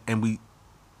are, and we,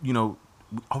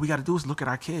 all we got to do is look at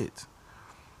our kids.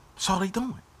 That's all they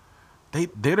doing.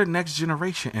 They're the next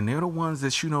generation, and they're the ones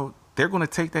that they're going to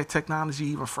take that technology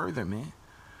even further, man.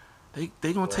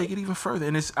 they gonna take it even further,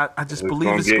 and I just It's believe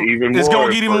gonna it's get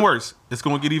gonna get even more. worse. It's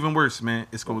gonna get even worse, man.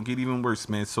 It's gonna get even worse,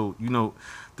 man. So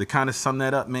to kind of sum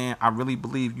that up, man, I really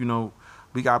believe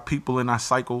we got people in our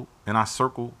cycle, in our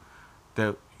circle,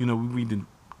 that we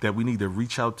need to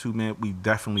reach out to, man. We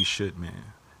definitely should,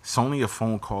 man. It's only a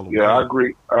phone call away. Yeah, I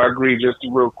agree. Just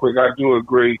real quick, I do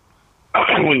agree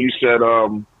when you said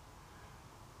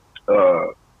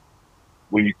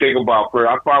when you think about prayer,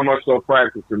 I find myself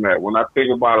practicing that. When I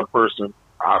think about a person,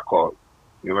 I call it.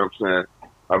 You know what I'm saying?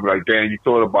 I'm like, damn, you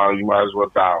thought about it, you might as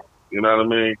well dial. You know what I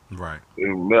mean? Right.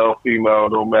 And male, female,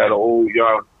 no matter old,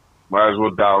 young, might as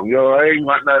well dial. Yo, hey,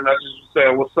 nothing. I just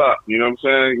saying, what's up? You know what I'm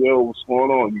saying? Yo, what's going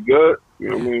on? You good? You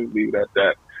know what I mean? Leave it at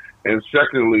that. And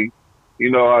secondly,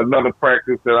 another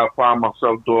practice that I find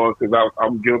myself doing, because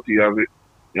I'm guilty of it.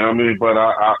 You know what I mean? But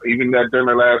I even that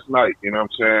dinner last night, you know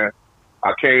what I'm saying?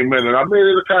 I came in and I made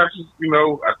it a conscious,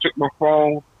 I took my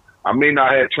phone. I may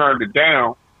not have turned it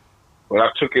down, but I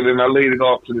took it and I laid it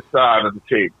off to the side of the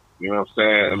table. You know what I'm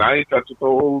saying? And I ain't touched it the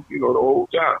whole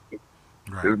time.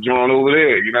 Right. It's joint over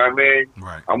there, you know what I mean?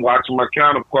 Right. I'm watching my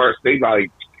counterparts. They go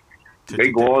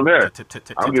on there.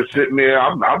 I'm just sitting there.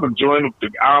 I'm enjoying the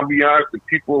ambiance, the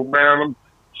people around them,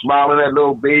 smiling at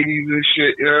little babies and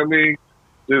shit, you know what I mean?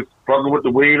 Just fucking with the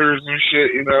waiters and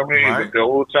shit, you know what I mean? Right. But the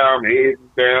whole time, head is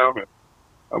down. And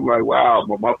I'm like, wow,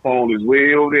 but my phone is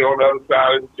way over there on the other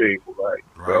side of the table. Like,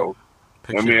 Right. So,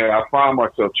 I find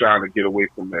myself trying to get away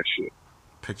from that shit.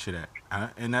 Picture that.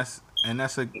 And that's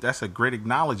a great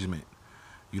acknowledgement.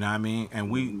 You know what I mean?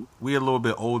 And we a little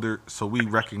bit older, so we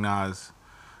recognize,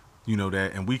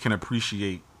 that, and we can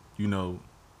appreciate, the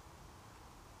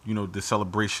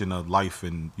celebration of life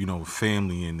and,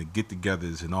 family and the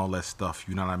get-togethers and all that stuff.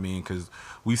 You know what I mean? Because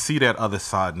we see that other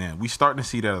side now. We starting to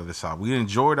see that other side. We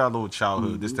enjoyed our little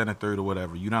childhood, this, that, and the third, or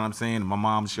whatever. You know what I'm saying? And my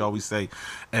mom, she always say,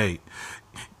 "Hey,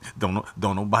 don't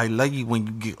nobody love you when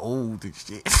you get old and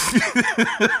shit."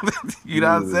 You know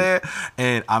what I'm saying?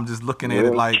 And I'm just looking at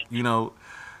it like,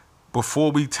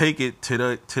 before we take it to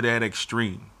that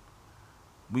extreme,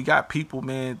 we got people,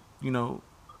 man,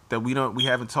 that we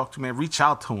haven't talked to, man. Reach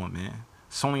out to them, man.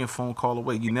 It's only a phone call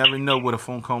away. You never know what a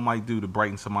phone call might do to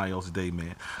brighten somebody else's day,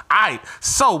 man. All right.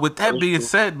 So with that being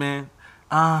said, man,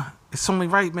 it's only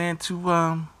right, man,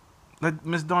 to let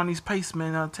Miss Darnie's Pace,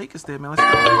 man, take us there, man. Let's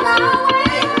go.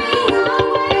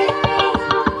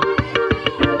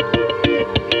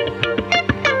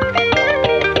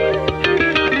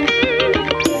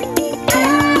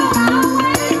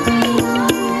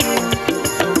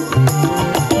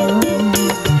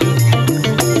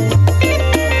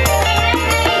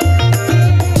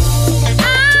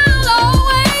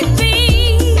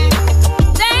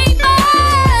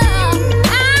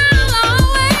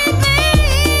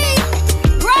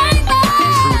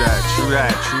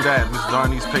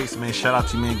 Darnie's Pace, man. Shout out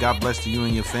to you, man. God bless to you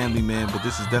and your family, man. But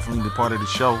this is definitely the part of the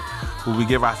show where we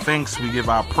give our thanks, we give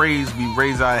our praise, we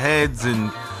raise our heads, and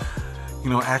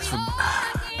ask for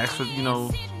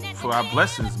for our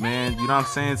blessings, man. You know what I'm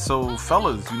saying? So,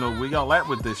 fellas, where y'all at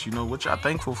with this? What y'all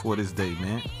thankful for this day,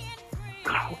 man?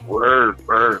 Word.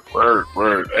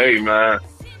 Hey, man,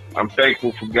 I'm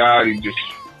thankful for God. He just,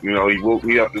 he woke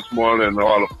me up this morning and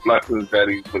all the blessings that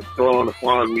He's bestowing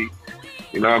upon me.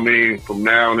 You know what I mean? From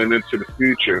now and into the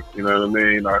future. You know what I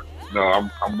mean?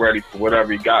 I'm ready for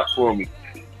whatever He got for me.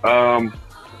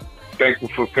 Thankful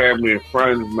for family and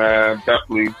friends, man.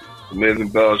 Definitely the Miz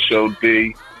and Bell Show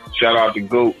D. Shout out to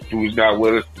Goat, who's not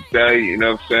with us today. You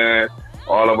know what I'm saying?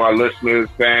 All of our listeners,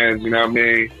 fans, you know what I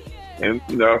mean? And,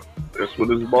 that's what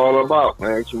it's all about,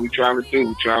 man. That's what we're trying to do.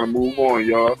 We're trying to move on,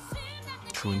 y'all.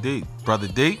 True indeed. Brother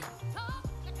D?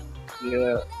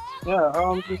 Yeah,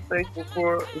 I'm just thankful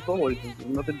for, as always,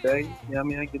 another day. You know what I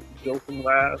mean? I get to joke and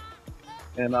laugh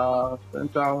and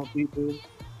spend time with people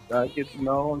that I get to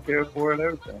know and care for and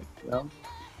everything,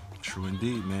 True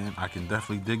indeed, man. I can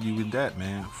definitely dig you with that,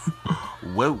 man.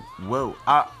 Whoa.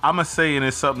 I'm going to say, and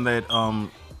it's something that,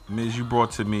 Miz, you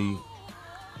brought to me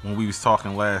when we was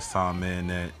talking last time, man,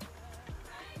 that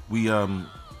we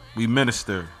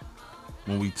minister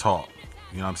when we talk.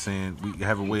 You know what I'm saying? We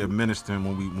have a way of ministering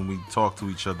when we talk to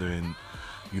each other, and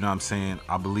you know what I'm saying?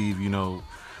 I believe,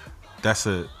 that's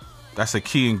a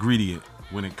key ingredient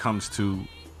when it comes to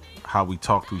how we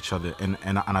talk to each other. And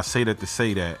I say that to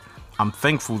say that I'm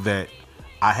thankful that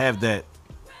I have that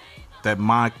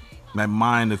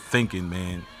mind of thinking,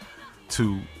 man,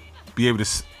 to be able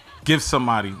to give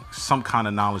somebody some kind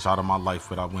of knowledge out of my life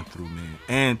that I went through, man,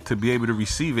 and to be able to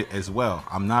receive it as well.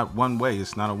 I'm not one way.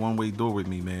 It's not a one-way door with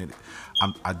me, man.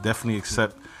 I definitely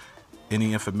accept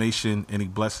any information, any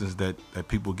blessings that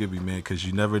people give you, man, because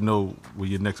you never know where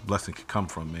your next blessing could come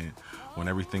from, man. On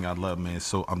everything I love, man.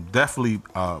 So I'm definitely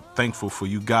thankful for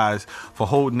you guys for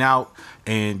holding out.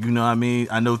 And you know what I mean?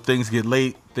 I know things get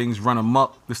late, things run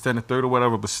amok, this, that, and the third or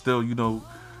whatever, but still, you know,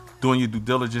 doing your due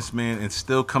diligence, man, and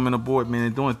still coming aboard, man,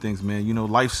 and doing things, man. You know,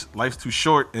 life's too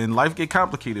short and life get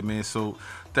complicated, man. So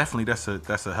definitely that's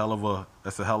a hell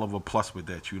of a plus with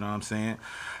that, you know what I'm saying?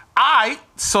 All right,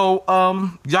 so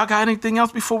y'all got anything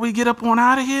else before we get up on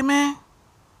out of here, man?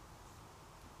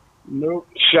 Nope.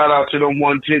 Shout out to them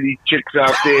one titty chicks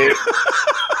out there.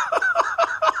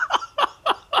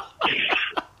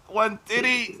 One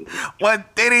titty.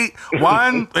 They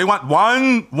want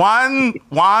one.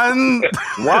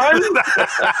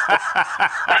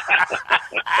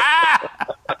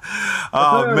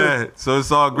 Oh man, so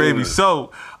it's all gravy.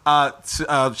 So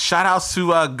shout outs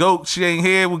to Goat. She ain't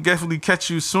here. We'll definitely catch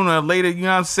you sooner or later. You know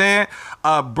what I'm saying?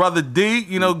 Brother D,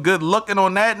 you know, good looking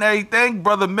on that and everything.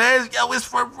 Brother Mez, yo, it's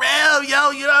for real,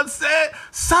 yo. You know what I'm saying?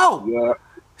 So yeah.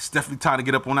 It's definitely time to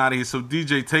get up on out of here. So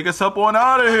DJ, take us up on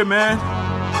out of here, man.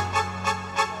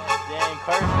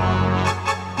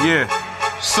 Yeah.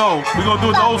 So we're gonna do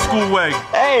it the old school way.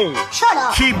 Hey, shut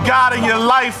up. Keep God in your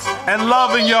life and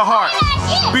love in your heart.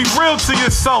 Be real to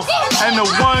yourself and the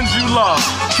ones you love.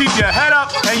 Keep your head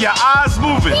up and your eyes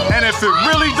moving. And if it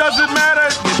really doesn't matter,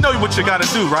 you know what you gotta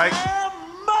do, right?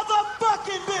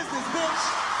 Motherfucking business, bitch.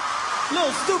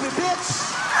 Little stupid bitch.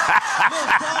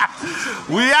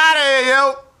 We out of here,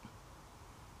 yo.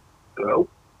 Go.